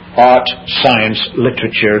and art, science,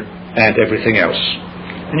 literature, and everything else.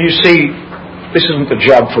 And you see, this isn't the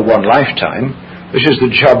job for one lifetime. This is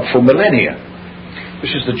the job for millennia.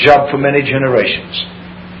 This is the job for many generations.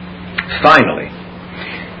 Finally,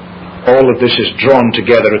 all of this is drawn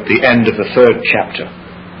together at the end of the 3rd chapter.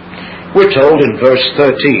 We're told in verse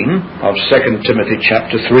 13 of 2 Timothy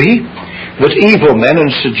chapter 3 that evil men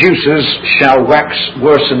and seducers shall wax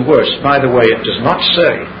worse and worse. By the way, it does not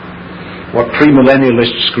say what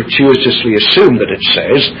premillennialists gratuitously assume that it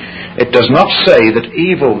says. It does not say that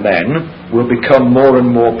evil men will become more and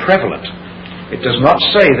more prevalent. It does not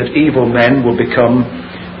say that evil men will become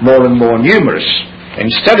more and more numerous.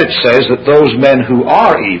 Instead, it says that those men who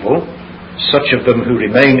are evil, such of them who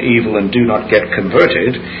remain evil and do not get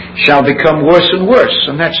converted, shall become worse and worse.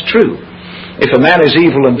 And that's true. If a man is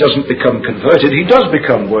evil and doesn't become converted, he does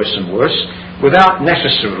become worse and worse without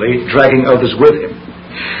necessarily dragging others with him.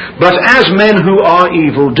 But as men who are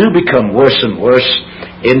evil do become worse and worse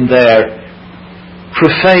in their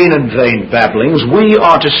profane and vain babblings, we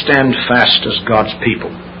are to stand fast as God's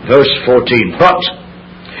people. Verse 14, but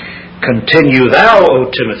continue thou,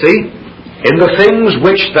 O Timothy, in the things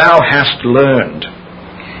which thou hast learned,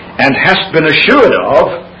 and hast been assured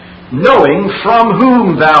of, knowing from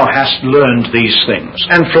whom thou hast learned these things.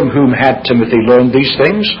 And from whom had Timothy learned these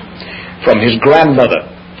things? From his grandmother,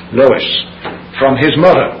 Lois, from his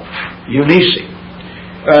mother, Eunice,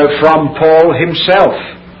 from Paul himself,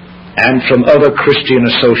 and from other Christian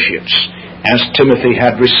associates, as Timothy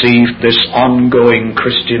had received this ongoing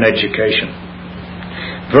Christian education.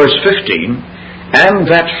 Verse 15, and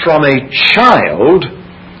that from a child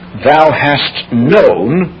thou hast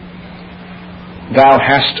known, thou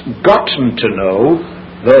hast gotten to know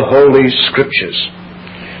the Holy Scriptures.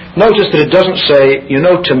 Notice that it doesn't say, you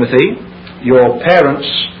know, Timothy, your parents,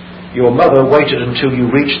 your mother waited until you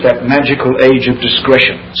reached that magical age of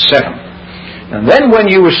discretion, 7. And then when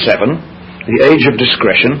you were 7, the age of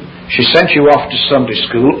discretion, she sent you off to Sunday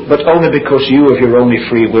school, but only because you of your only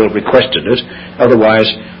free will requested it. Otherwise,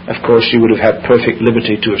 of course, you would have had perfect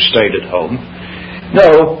liberty to have stayed at home.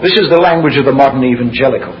 No, this is the language of the modern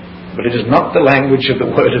evangelical, but it is not the language of the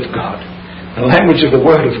Word of God. The language of the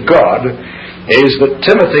Word of God is that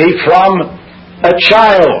Timothy, from a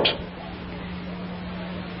child,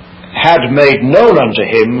 had made known unto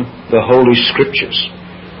him the Holy Scriptures.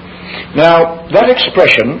 Now, that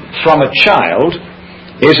expression, from a child,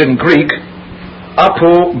 is in Greek,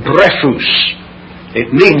 apobrefous.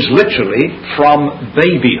 It means literally from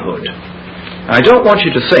babyhood. I don't want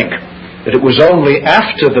you to think that it was only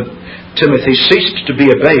after Timothy ceased to be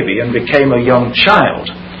a baby and became a young child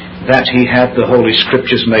that he had the Holy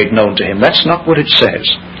Scriptures made known to him. That's not what it says.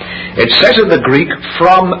 It says in the Greek,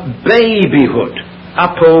 from babyhood,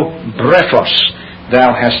 apobrefos,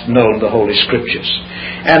 thou hast known the Holy Scriptures.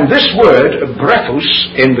 And this word, brephos,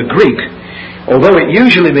 in the Greek, although it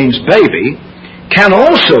usually means baby, can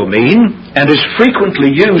also mean, and is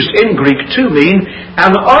frequently used in Greek to mean,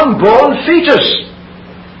 an unborn fetus.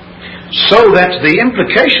 So that the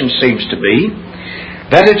implication seems to be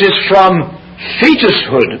that it is from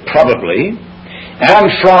fetushood, probably, and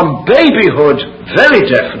from babyhood, very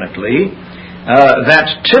definitely,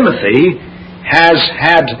 that Timothy has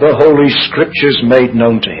had the Holy Scriptures made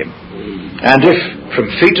known to him. And if from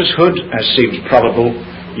fetushood, as seems probable,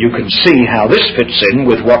 you can see how this fits in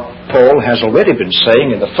with what Paul has already been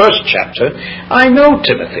saying in the 1st chapter. I know,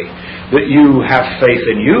 Timothy, that you have faith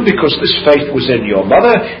in you because this faith was in your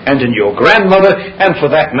mother and in your grandmother, and for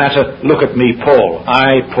that matter, look at me, Paul.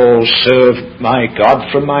 I, Paul, serve my God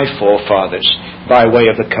from my forefathers by way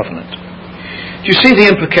of the covenant. Do you see the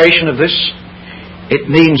implication of this? It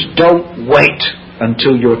means don't wait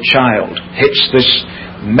until your child hits this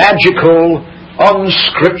magical,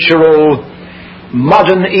 unscriptural,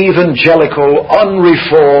 modern evangelical,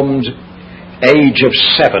 unreformed age of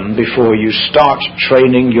 7 before you start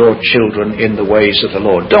training your children in the ways of the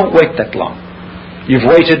Lord. Don't wait that long. You've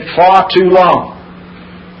waited far too long.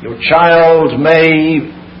 Your child may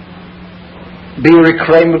be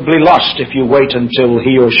irrecoverably lost if you wait until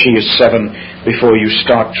he or she is 7 before you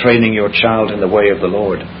start training your child in the way of the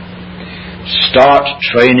Lord. Start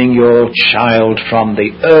training your child from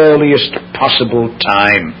the earliest possible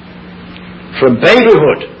time. From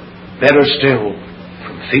babyhood, better still,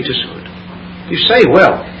 from fetushood. You say,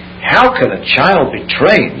 well, how can a child be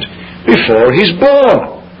trained before he's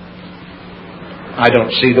born? I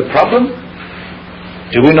don't see the problem.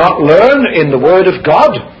 Do we not learn in the Word of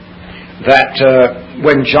God that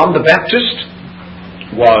when John the Baptist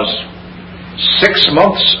was 6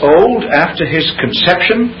 months old after his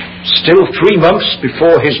conception, still 3 months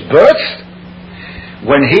before his birth,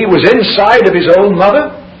 when he was inside of his own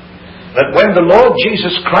mother, that when the Lord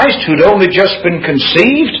Jesus Christ, who'd only just been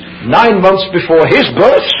conceived 9 months before his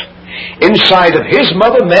birth, inside of his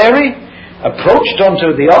mother Mary, approached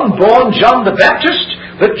unto the unborn John the Baptist,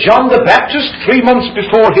 that John the Baptist, 3 months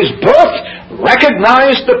before his birth,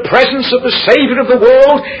 recognized the presence of the Savior of the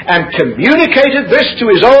world and communicated this to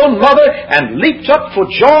his own mother and leaped up for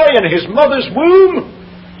joy in his mother's womb,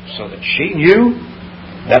 so that she knew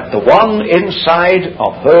that the one inside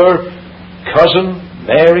of her cousin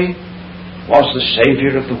Mary was the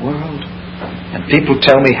Savior of the world. And people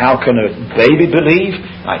tell me, how can a baby believe?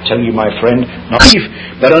 I tell you, my friend, not believe,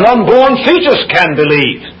 but an unborn fetus can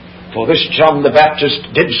believe. For this John the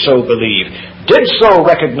Baptist did so believe, did so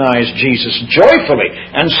recognize Jesus joyfully,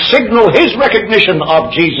 and signal his recognition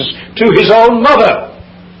of Jesus to his own mother.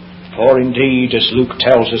 For indeed, as Luke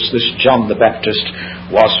tells us, this John the Baptist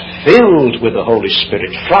was filled with the Holy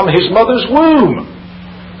Spirit from his mother's womb.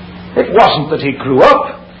 It wasn't that he grew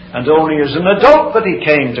up and only as an adult that he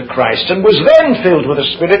came to Christ and was then filled with the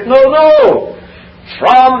Spirit. No.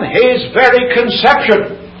 From his very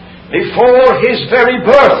conception, before his very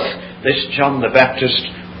birth, this John the Baptist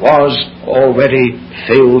was already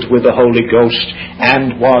filled with the Holy Ghost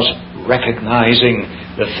and was recognizing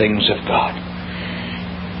the things of God.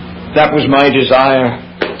 That was my desire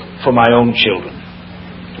for my own children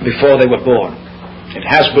before they were born. It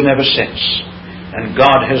has been ever since, and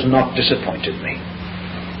God has not disappointed me.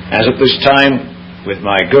 As at this time, with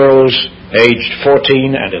my girls, aged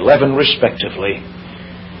 14 and 11 respectively,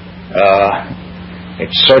 it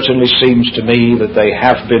certainly seems to me that they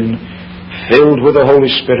have been filled with the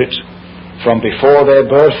Holy Spirit from before their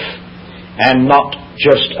birth, and not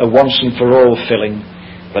just a once and for all filling,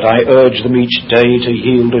 but I urge them each day to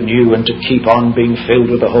yield anew and to keep on being filled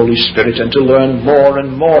with the Holy Spirit and to learn more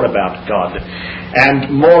and more about God, and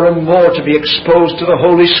more to be exposed to the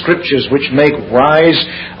Holy Scriptures, which make wise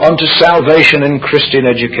unto salvation in Christian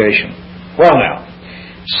education. Well now,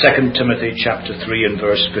 2 Timothy chapter 3 and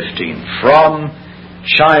verse 15. From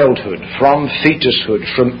childhood, from fetushood,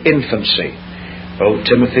 from infancy, O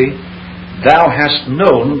Timothy, thou hast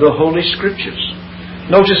known the Holy Scriptures.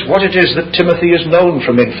 Notice what it is that Timothy has known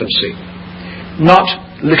from infancy. Not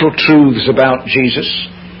little truths about Jesus,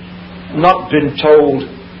 not been told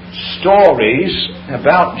stories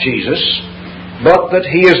about Jesus, but that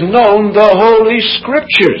he has known the Holy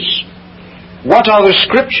Scriptures. What are the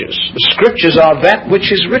Scriptures? The Scriptures are that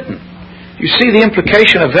which is written. You see the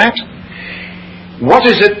implication of that? What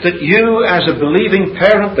is it that you as a believing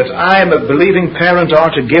parent, that I am a believing parent,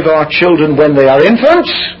 are to give our children when they are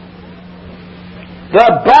infants?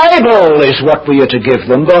 The Bible is what we are to give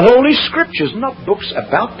them. The Holy Scriptures, not books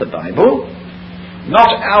about the Bible.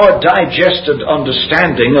 Not our digested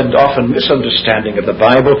understanding and often misunderstanding of the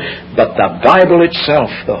Bible, but the Bible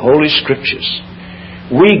itself, the Holy Scriptures.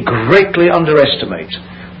 We greatly underestimate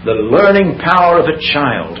the learning power of a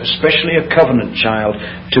child, especially a covenant child,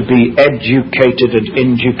 to be educated and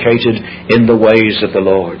educated in the ways of the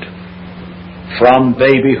Lord. From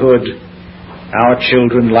babyhood, our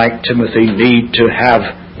children, like Timothy, need to have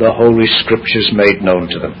the Holy Scriptures made known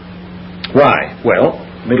to them. Why? Well,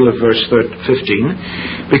 middle of verse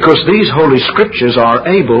 15, because these Holy Scriptures are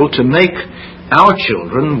able to make our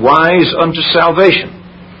children wise unto salvation.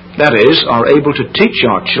 That is, are able to teach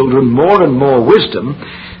our children more and more wisdom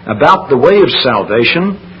about the way of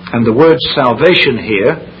salvation. And the word salvation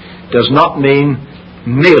here does not mean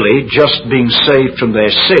merely just being saved from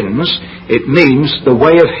their sins. It means the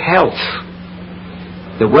way of health.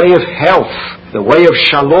 The way of health. The way of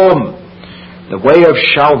shalom. The way of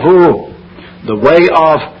shalvu. The way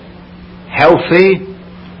of healthy,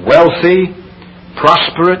 wealthy,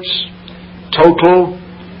 prosperous, total,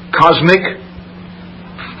 cosmic,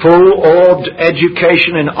 full-orbed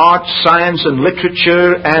education in art, science, and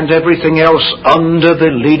literature, and everything else under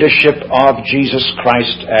the leadership of Jesus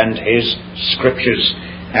Christ and His Scriptures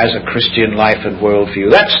as a Christian life and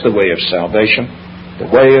worldview. That's the way of salvation,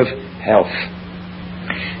 the way of health.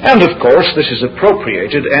 And of course, this is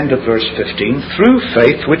appropriated, end of verse 15, through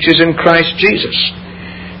faith which is in Christ Jesus,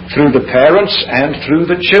 through the parents and through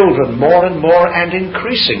the children, more and more and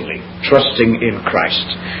increasingly trusting in Christ,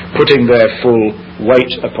 putting their full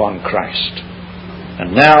weight upon Christ.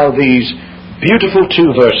 And now these beautiful two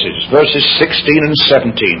verses, verses 16 and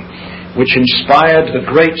 17, which inspired the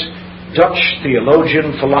great Dutch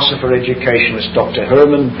theologian, philosopher, educationist, Dr.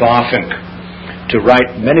 Herman Bavinck, to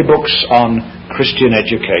write many books on Christian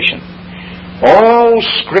education. All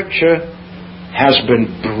Scripture has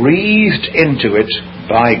been breathed into it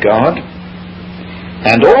by God,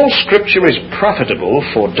 and all Scripture is profitable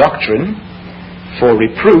for doctrine, for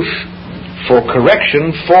reproof, for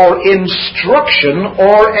correction, for instruction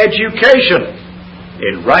or education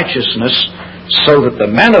in righteousness, so that the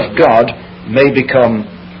man of God may become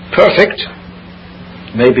perfect,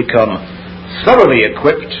 may become thoroughly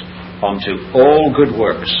equipped unto all good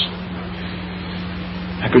works.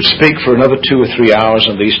 I could speak for another 2 or 3 hours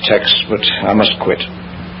on these texts, but I must quit.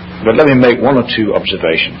 But let me make 1 or 2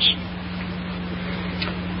 observations.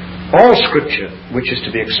 All Scripture which is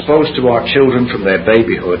to be exposed to our children from their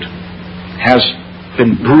babyhood has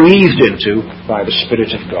been breathed into by the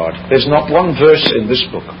Spirit of God. There's not one verse in this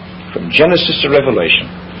book, from Genesis to Revelation,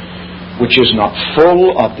 which is not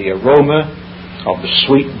full of the aroma of the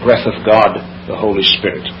sweet breath of God, the Holy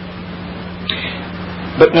Spirit.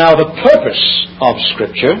 But now the purpose of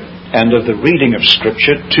Scripture and of the reading of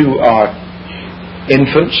Scripture to our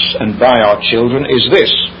infants and by our children is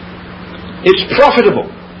this: it's profitable.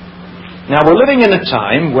 Now we're living in a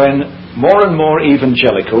time when more and more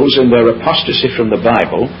evangelicals in their apostasy from the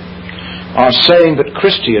Bible are saying that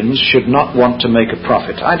Christians should not want to make a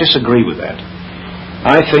profit. I disagree with that.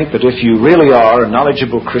 I think that if you really are a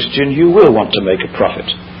knowledgeable Christian, you will want to make a profit.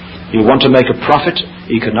 You want to make a profit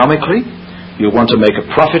economically. You want to make a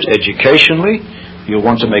profit educationally. You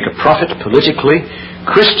want to make a profit politically.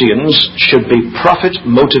 Christians should be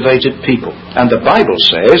profit-motivated people. And the Bible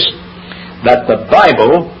says that the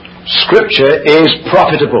Bible, Scripture, is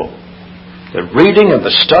profitable. The reading and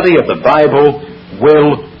the study of the Bible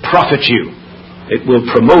will profit you. It will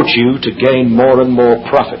promote you to gain more and more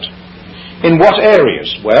profit. In what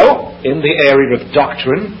areas? Well, in the area of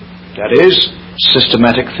doctrine, that is,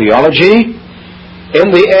 systematic theology.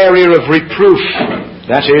 In the area of reproof,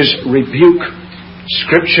 that is, rebuke.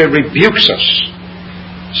 Scripture rebukes us.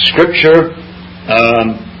 Scripture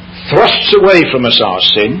thrusts away from us our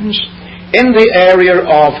sins. In the area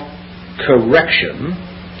of correction,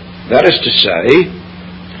 that is to say,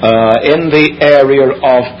 in the area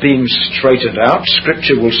of being straightened out,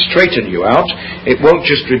 Scripture will straighten you out. It won't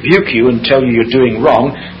just rebuke you and tell you you're doing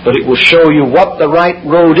wrong, but it will show you what the right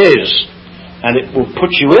road is. And it will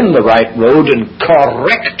put you in the right road and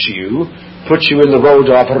correct you, put you in the road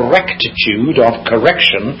of rectitude, of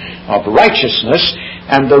correction, of righteousness.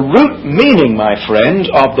 And the root meaning, my friend,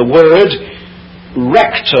 of the word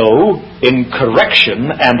recto in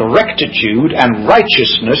correction and rectitude and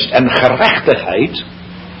righteousness and gerechtigheid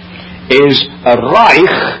is a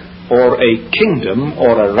reich, or a kingdom,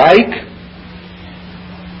 or a reich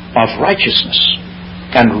of righteousness.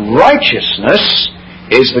 And righteousness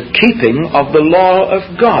is the keeping of the law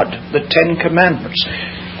of God, the 10 Commandments.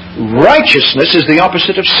 Righteousness is the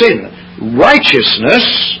opposite of sin. Righteousness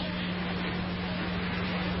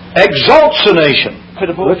exalts a nation.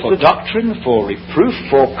 For doctrine, for reproof,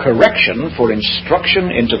 for correction, for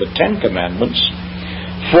instruction into the 10 Commandments,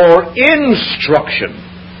 for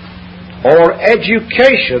instruction or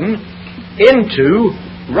education into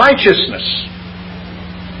righteousness.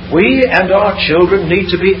 We and our children need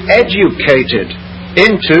to be educated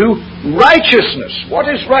into righteousness. What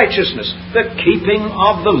is righteousness? The keeping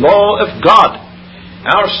of the law of God.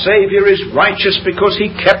 Our Savior is righteous because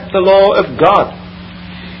He kept the law of God.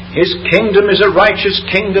 His kingdom is a righteous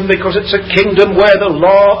kingdom because it's a kingdom where the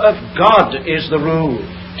law of God is the rule,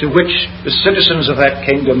 to which the citizens of that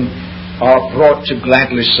kingdom are brought to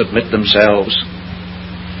gladly submit themselves.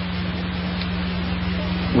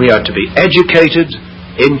 We are to be educated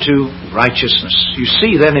into righteousness. You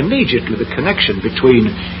see then immediately the connection between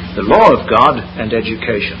the law of God and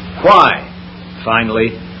education. Why?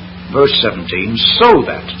 Finally, verse 17, so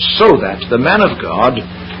that the man of God,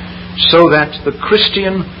 so that the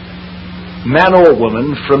Christian man or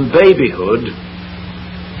woman from babyhood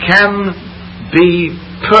can be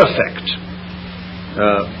perfect.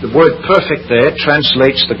 The word perfect there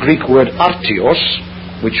translates the Greek word artios,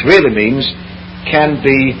 which really means can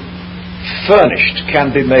be furnished, can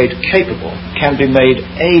be made capable, can be made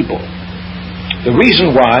able. The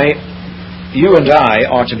reason why you and I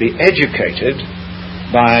are to be educated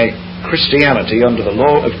by Christianity under the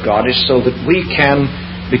law of God is so that we can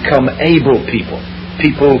become able people.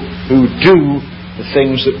 People who do the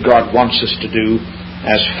things that God wants us to do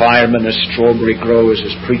as firemen, as strawberry growers,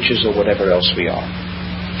 as preachers, or whatever else we are.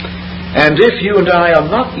 And if you and I are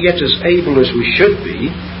not yet as able as we should be,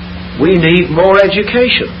 we need more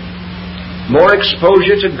education. More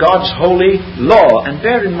exposure to God's holy law. And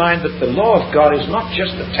bear in mind that the law of God is not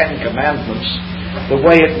just the 10 Commandments the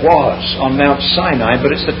way it was on Mount Sinai,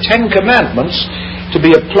 but it's the 10 Commandments to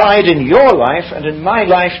be applied in your life and in my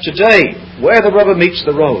life today, where the rubber meets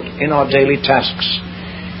the road, in our daily tasks.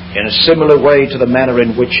 In a similar way to the manner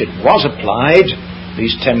in which it was applied,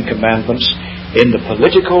 these 10 Commandments, in the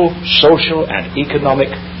political, social, and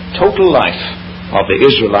economic total life of the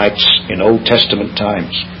Israelites in Old Testament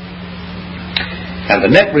times. And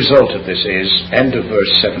the net result of this is, end of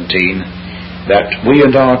verse 17, that we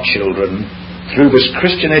and our children, through this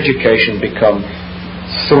Christian education, become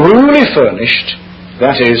thoroughly furnished,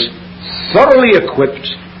 that is, thoroughly equipped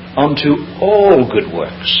unto all good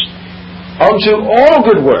works. Unto all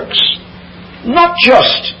good works. Not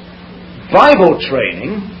just Bible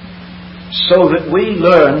training, so that we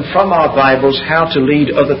learn from our Bibles how to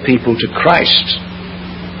lead other people to Christ.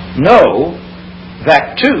 No,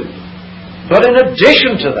 that too. But in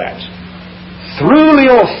addition to that,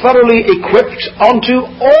 thoroughly equipped unto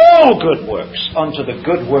all good works, unto the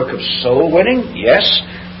good work of soul winning, yes,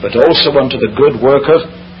 but also unto the good work of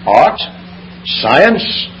art, science,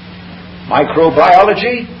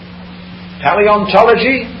 microbiology,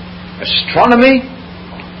 paleontology, astronomy.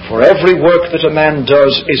 For every work that a man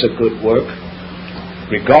does is a good work,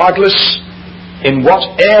 regardless in what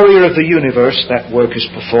area of the universe that work is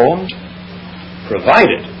performed,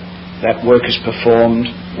 provided that work is performed.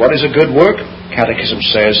 What is a good work? Catechism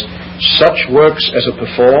says, such works as are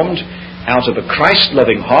performed out of a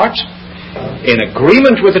Christ-loving heart, in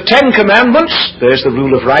agreement with the Ten Commandments, there's the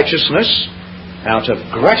rule of righteousness, out of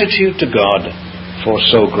gratitude to God for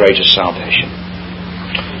so great a salvation.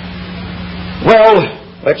 Well,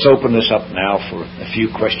 let's open this up now for a few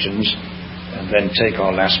questions and then take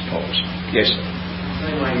our last pause. Yes?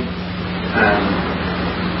 Anyway,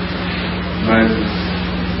 Moses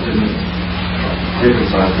didn't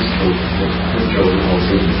circumcise his children or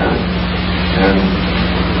seeking time.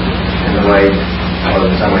 In a way, or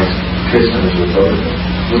in some ways, Christians were thought,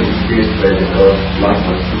 would it be used that God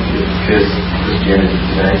likewise curse Christianity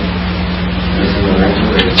today?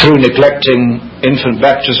 Through neglecting infant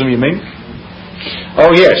baptism, you mean?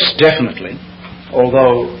 Oh yes, definitely.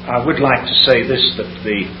 Although I would like to say this, that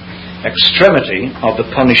the extremity of the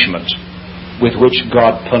punishment with which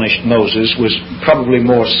God punished Moses was probably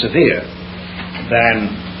more severe than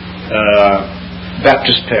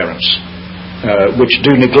Baptist parents, which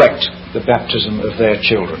do neglect the baptism of their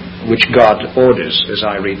children, which God orders, as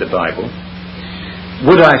I read the Bible.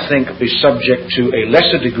 Would, I think, be subject to a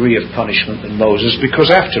lesser degree of punishment than Moses, because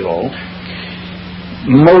after all,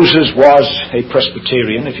 Moses was a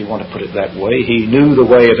Presbyterian, if you want to put it that way. He knew the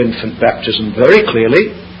way of infant baptism very clearly,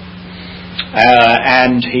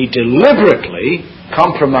 and he deliberately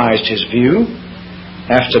compromised his view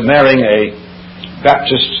after marrying a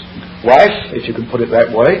Baptist wife, if you can put it that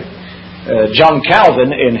way. John Calvin,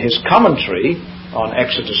 in his commentary on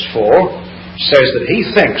Exodus 4, says that he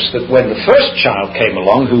thinks that when the first child came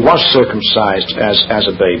along, who was circumcised as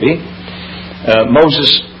a baby,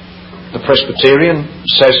 Moses, the Presbyterian,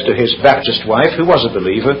 says to his Baptist wife, who was a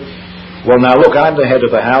believer, well, now look, I'm the head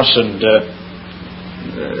of the house, and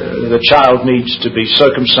the child needs to be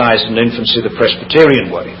circumcised in infancy the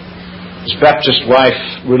Presbyterian way. His Baptist wife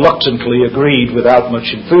reluctantly agreed without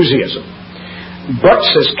much enthusiasm. But,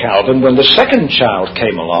 says Calvin, when the second child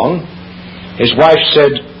came along, his wife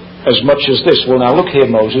said as much as this, well, now look here,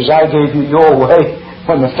 Moses, I gave you your way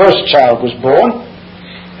when the first child was born,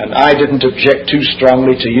 and I didn't object too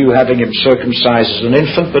strongly to you having him circumcised as an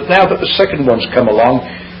infant, but now that the second one's come along,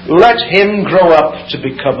 let him grow up to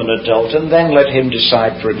become an adult, and then let him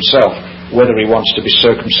decide for himself whether he wants to be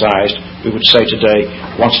circumcised, we would say today,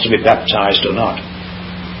 wants to be baptized or not.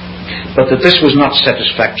 But that this was not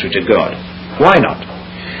satisfactory to God. Why not?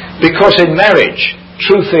 Because in marriage,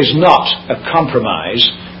 truth is not a compromise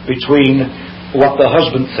between what the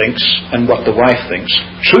husband thinks and what the wife thinks.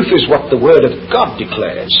 Truth is what the Word of God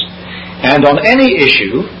declares. And on any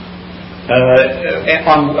issue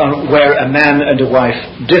where a man and a wife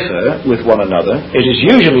differ with one another, it is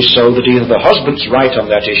usually so that either the husband's right on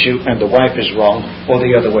that issue and the wife is wrong, or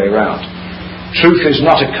the other way around. Truth is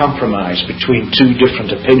not a compromise between two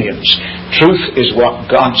different opinions. Truth is what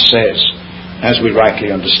God says, as we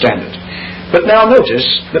rightly understand it. But now notice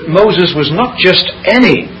that Moses was not just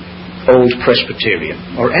any old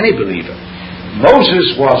Presbyterian or any believer.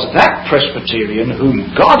 Moses was that Presbyterian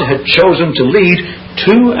whom God had chosen to lead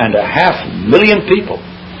 2.5 million people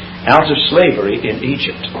out of slavery in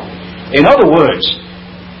Egypt. In other words,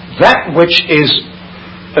 that which is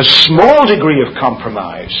a small degree of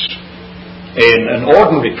compromise in an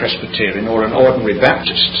ordinary Presbyterian or an ordinary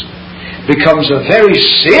Baptist becomes a very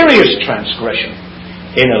serious transgression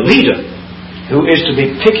in a leader who is to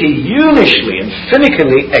be picayunishly and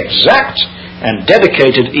finically exact and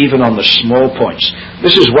dedicated even on the small points.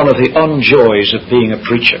 This is one of the unjoys of being a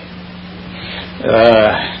preacher.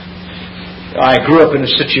 I grew up in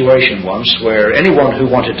a situation once where anyone who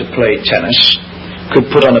wanted to play tennis could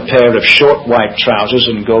put on a pair of short white trousers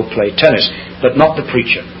and go play tennis, but not the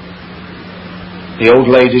preacher. The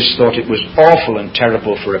old ladies thought it was awful and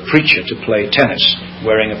terrible for a preacher to play tennis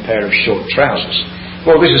wearing a pair of short trousers.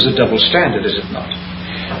 Well, this is a double standard, is it not?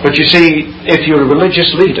 But you see, if you're a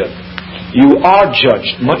religious leader, you are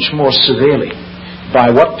judged much more severely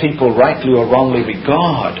by what people rightly or wrongly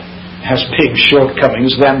regard as being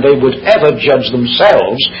shortcomings than they would ever judge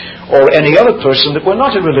themselves or any other person that were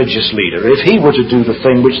not a religious leader if he were to do the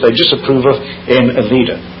thing which they disapprove of in a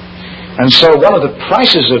leader. And so one of the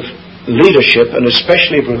prices of leadership, and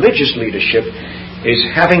especially of religious leadership, is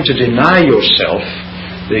having to deny yourself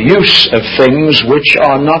the use of things which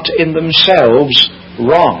are not in themselves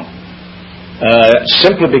wrong.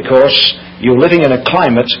 Simply because you're living in a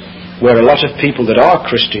climate where a lot of people that are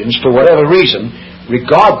Christians, for whatever reason,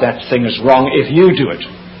 regard that thing as wrong if you do it,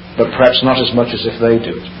 but perhaps not as much as if they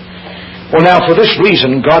do it. Well, now, for this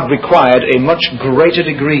reason, God required a much greater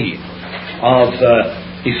degree of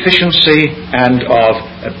efficiency and of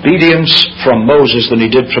obedience from Moses than he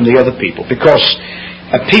did from the other people, because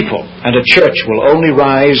a people and a church will only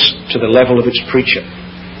rise to the level of its preacher.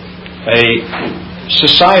 A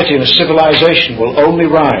society and a civilization will only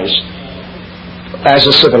rise as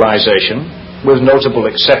a civilization, with notable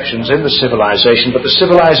exceptions in the civilization, but the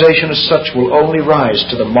civilization as such will only rise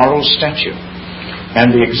to the moral stature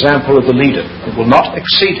and the example of the leader. It will not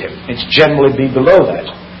exceed him. It's generally be below that.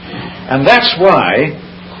 And that's why,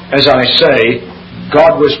 as I say,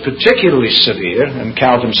 God was particularly severe, and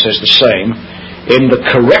Calvin says the same, in the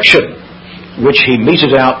correction which he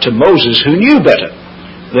meted out to Moses, who knew better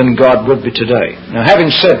than God would be today. Now,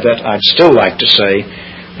 having said that, I'd still like to say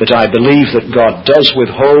that I believe that God does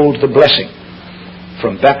withhold the blessing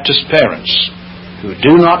from Baptist parents who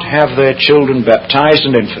do not have their children baptized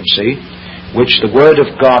in infancy, which the Word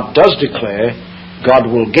of God does declare God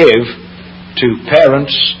will give to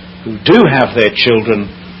parents who do have their children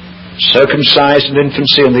circumcised in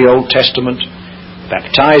infancy in the Old Testament,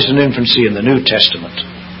 baptized in infancy in the New Testament.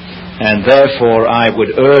 And therefore I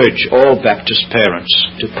would urge all Baptist parents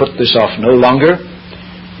to put this off no longer,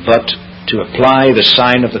 but to apply the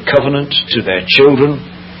sign of the covenant to their children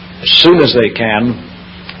as soon as they can,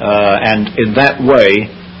 and in that way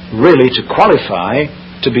really to qualify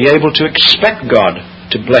to be able to expect God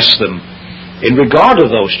to bless them in regard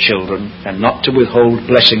of those children, and not to withhold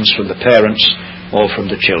blessings from the parents or from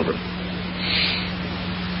the children.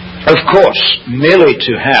 Of course, merely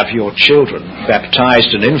to have your children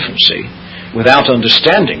baptized in infancy without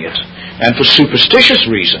understanding it, and for superstitious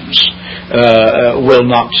reasons, will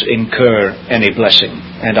not incur any blessing.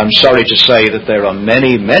 And I'm sorry to say that there are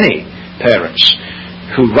many, many parents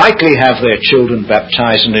who rightly have their children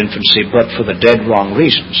baptized in infancy, but for the dead wrong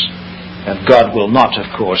reasons. And God will not, of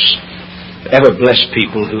course, ever bless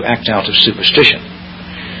people who act out of superstition.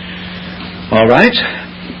 All right.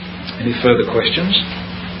 Any further questions?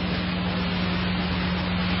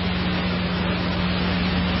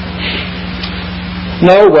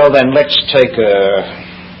 No? Well then, let's take a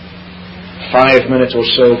 5-minute or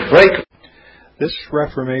so break. This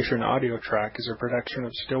Reformation audio track is a production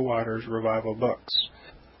of Stillwater's Revival Books.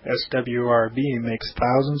 SWRB makes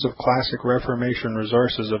thousands of classic Reformation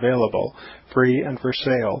resources available, free and for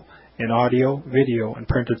sale, in audio, video, and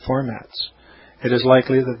printed formats. It is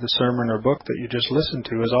likely that the sermon or book that you just listened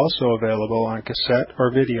to is also available on cassette or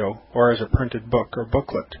video, or as a printed book or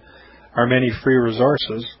booklet. Our many free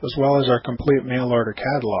resources, as well as our complete mail-order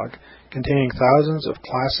catalog, containing thousands of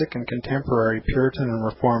classic and contemporary Puritan and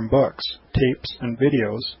Reformed books, tapes, and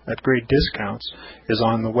videos at great discounts, is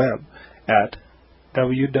on the web at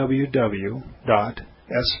www.swrb.com.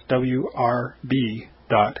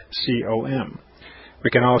 We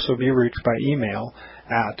can also be reached by email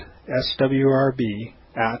at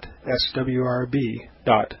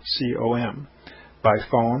swrb@swrb.com, by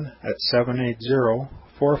phone at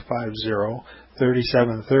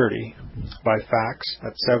 780-450-3730, by fax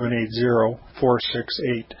at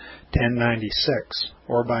 780-468-1096,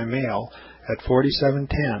 or by mail at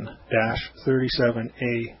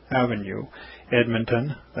 4710-37A Avenue,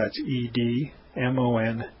 Edmonton, that's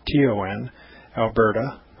Edmonton,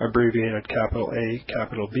 Alberta, abbreviated capital A,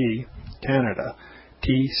 capital B, Canada,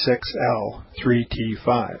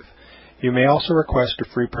 T6L3T5. You may also request a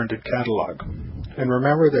free printed catalog. And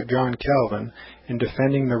remember that John Calvin, in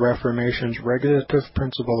defending the Reformation's regulative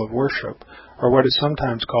principle of worship, or what is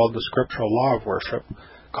sometimes called the scriptural law of worship,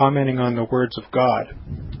 commenting on the words of God,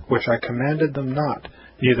 which I commanded them not,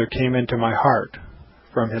 neither came into my heart,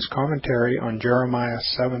 from his commentary on Jeremiah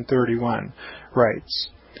 7:31, writes,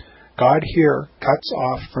 God here cuts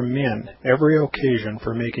off from men every occasion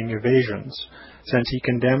for making evasions, since he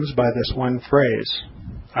condemns by this one phrase,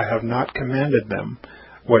 I have not commanded them,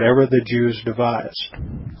 whatever the Jews devised.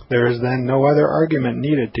 There is then no other argument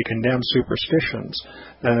needed to condemn superstitions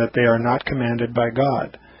than that they are not commanded by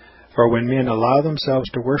God. For when men allow themselves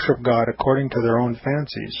to worship God according to their own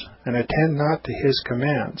fancies, and attend not to His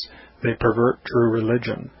commands, they pervert true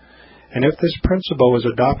religion. And if this principle was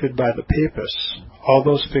adopted by the Papists, all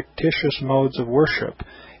those fictitious modes of worship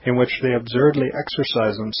in which they absurdly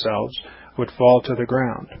exercise themselves would fall to the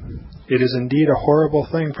ground. It is indeed a horrible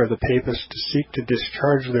thing for the Papists to seek to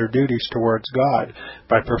discharge their duties towards God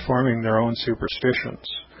by performing their own superstitions.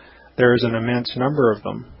 There is an immense number of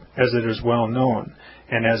them, as it is well known,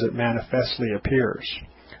 and as it manifestly appears.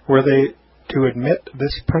 Were they to admit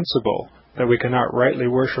this principle, that we cannot rightly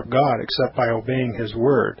worship God except by obeying His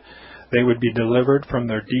word, they would be delivered from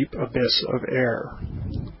their deep abyss of error.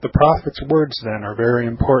 The prophet's words, then, are very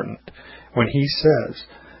important, when he says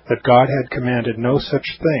that God had commanded no such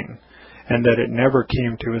thing, and that it never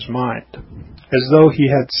came to his mind, as though he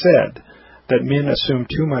had said that men assume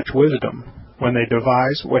too much wisdom when they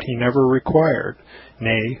devise what he never required,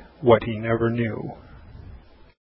 nay, what he never knew.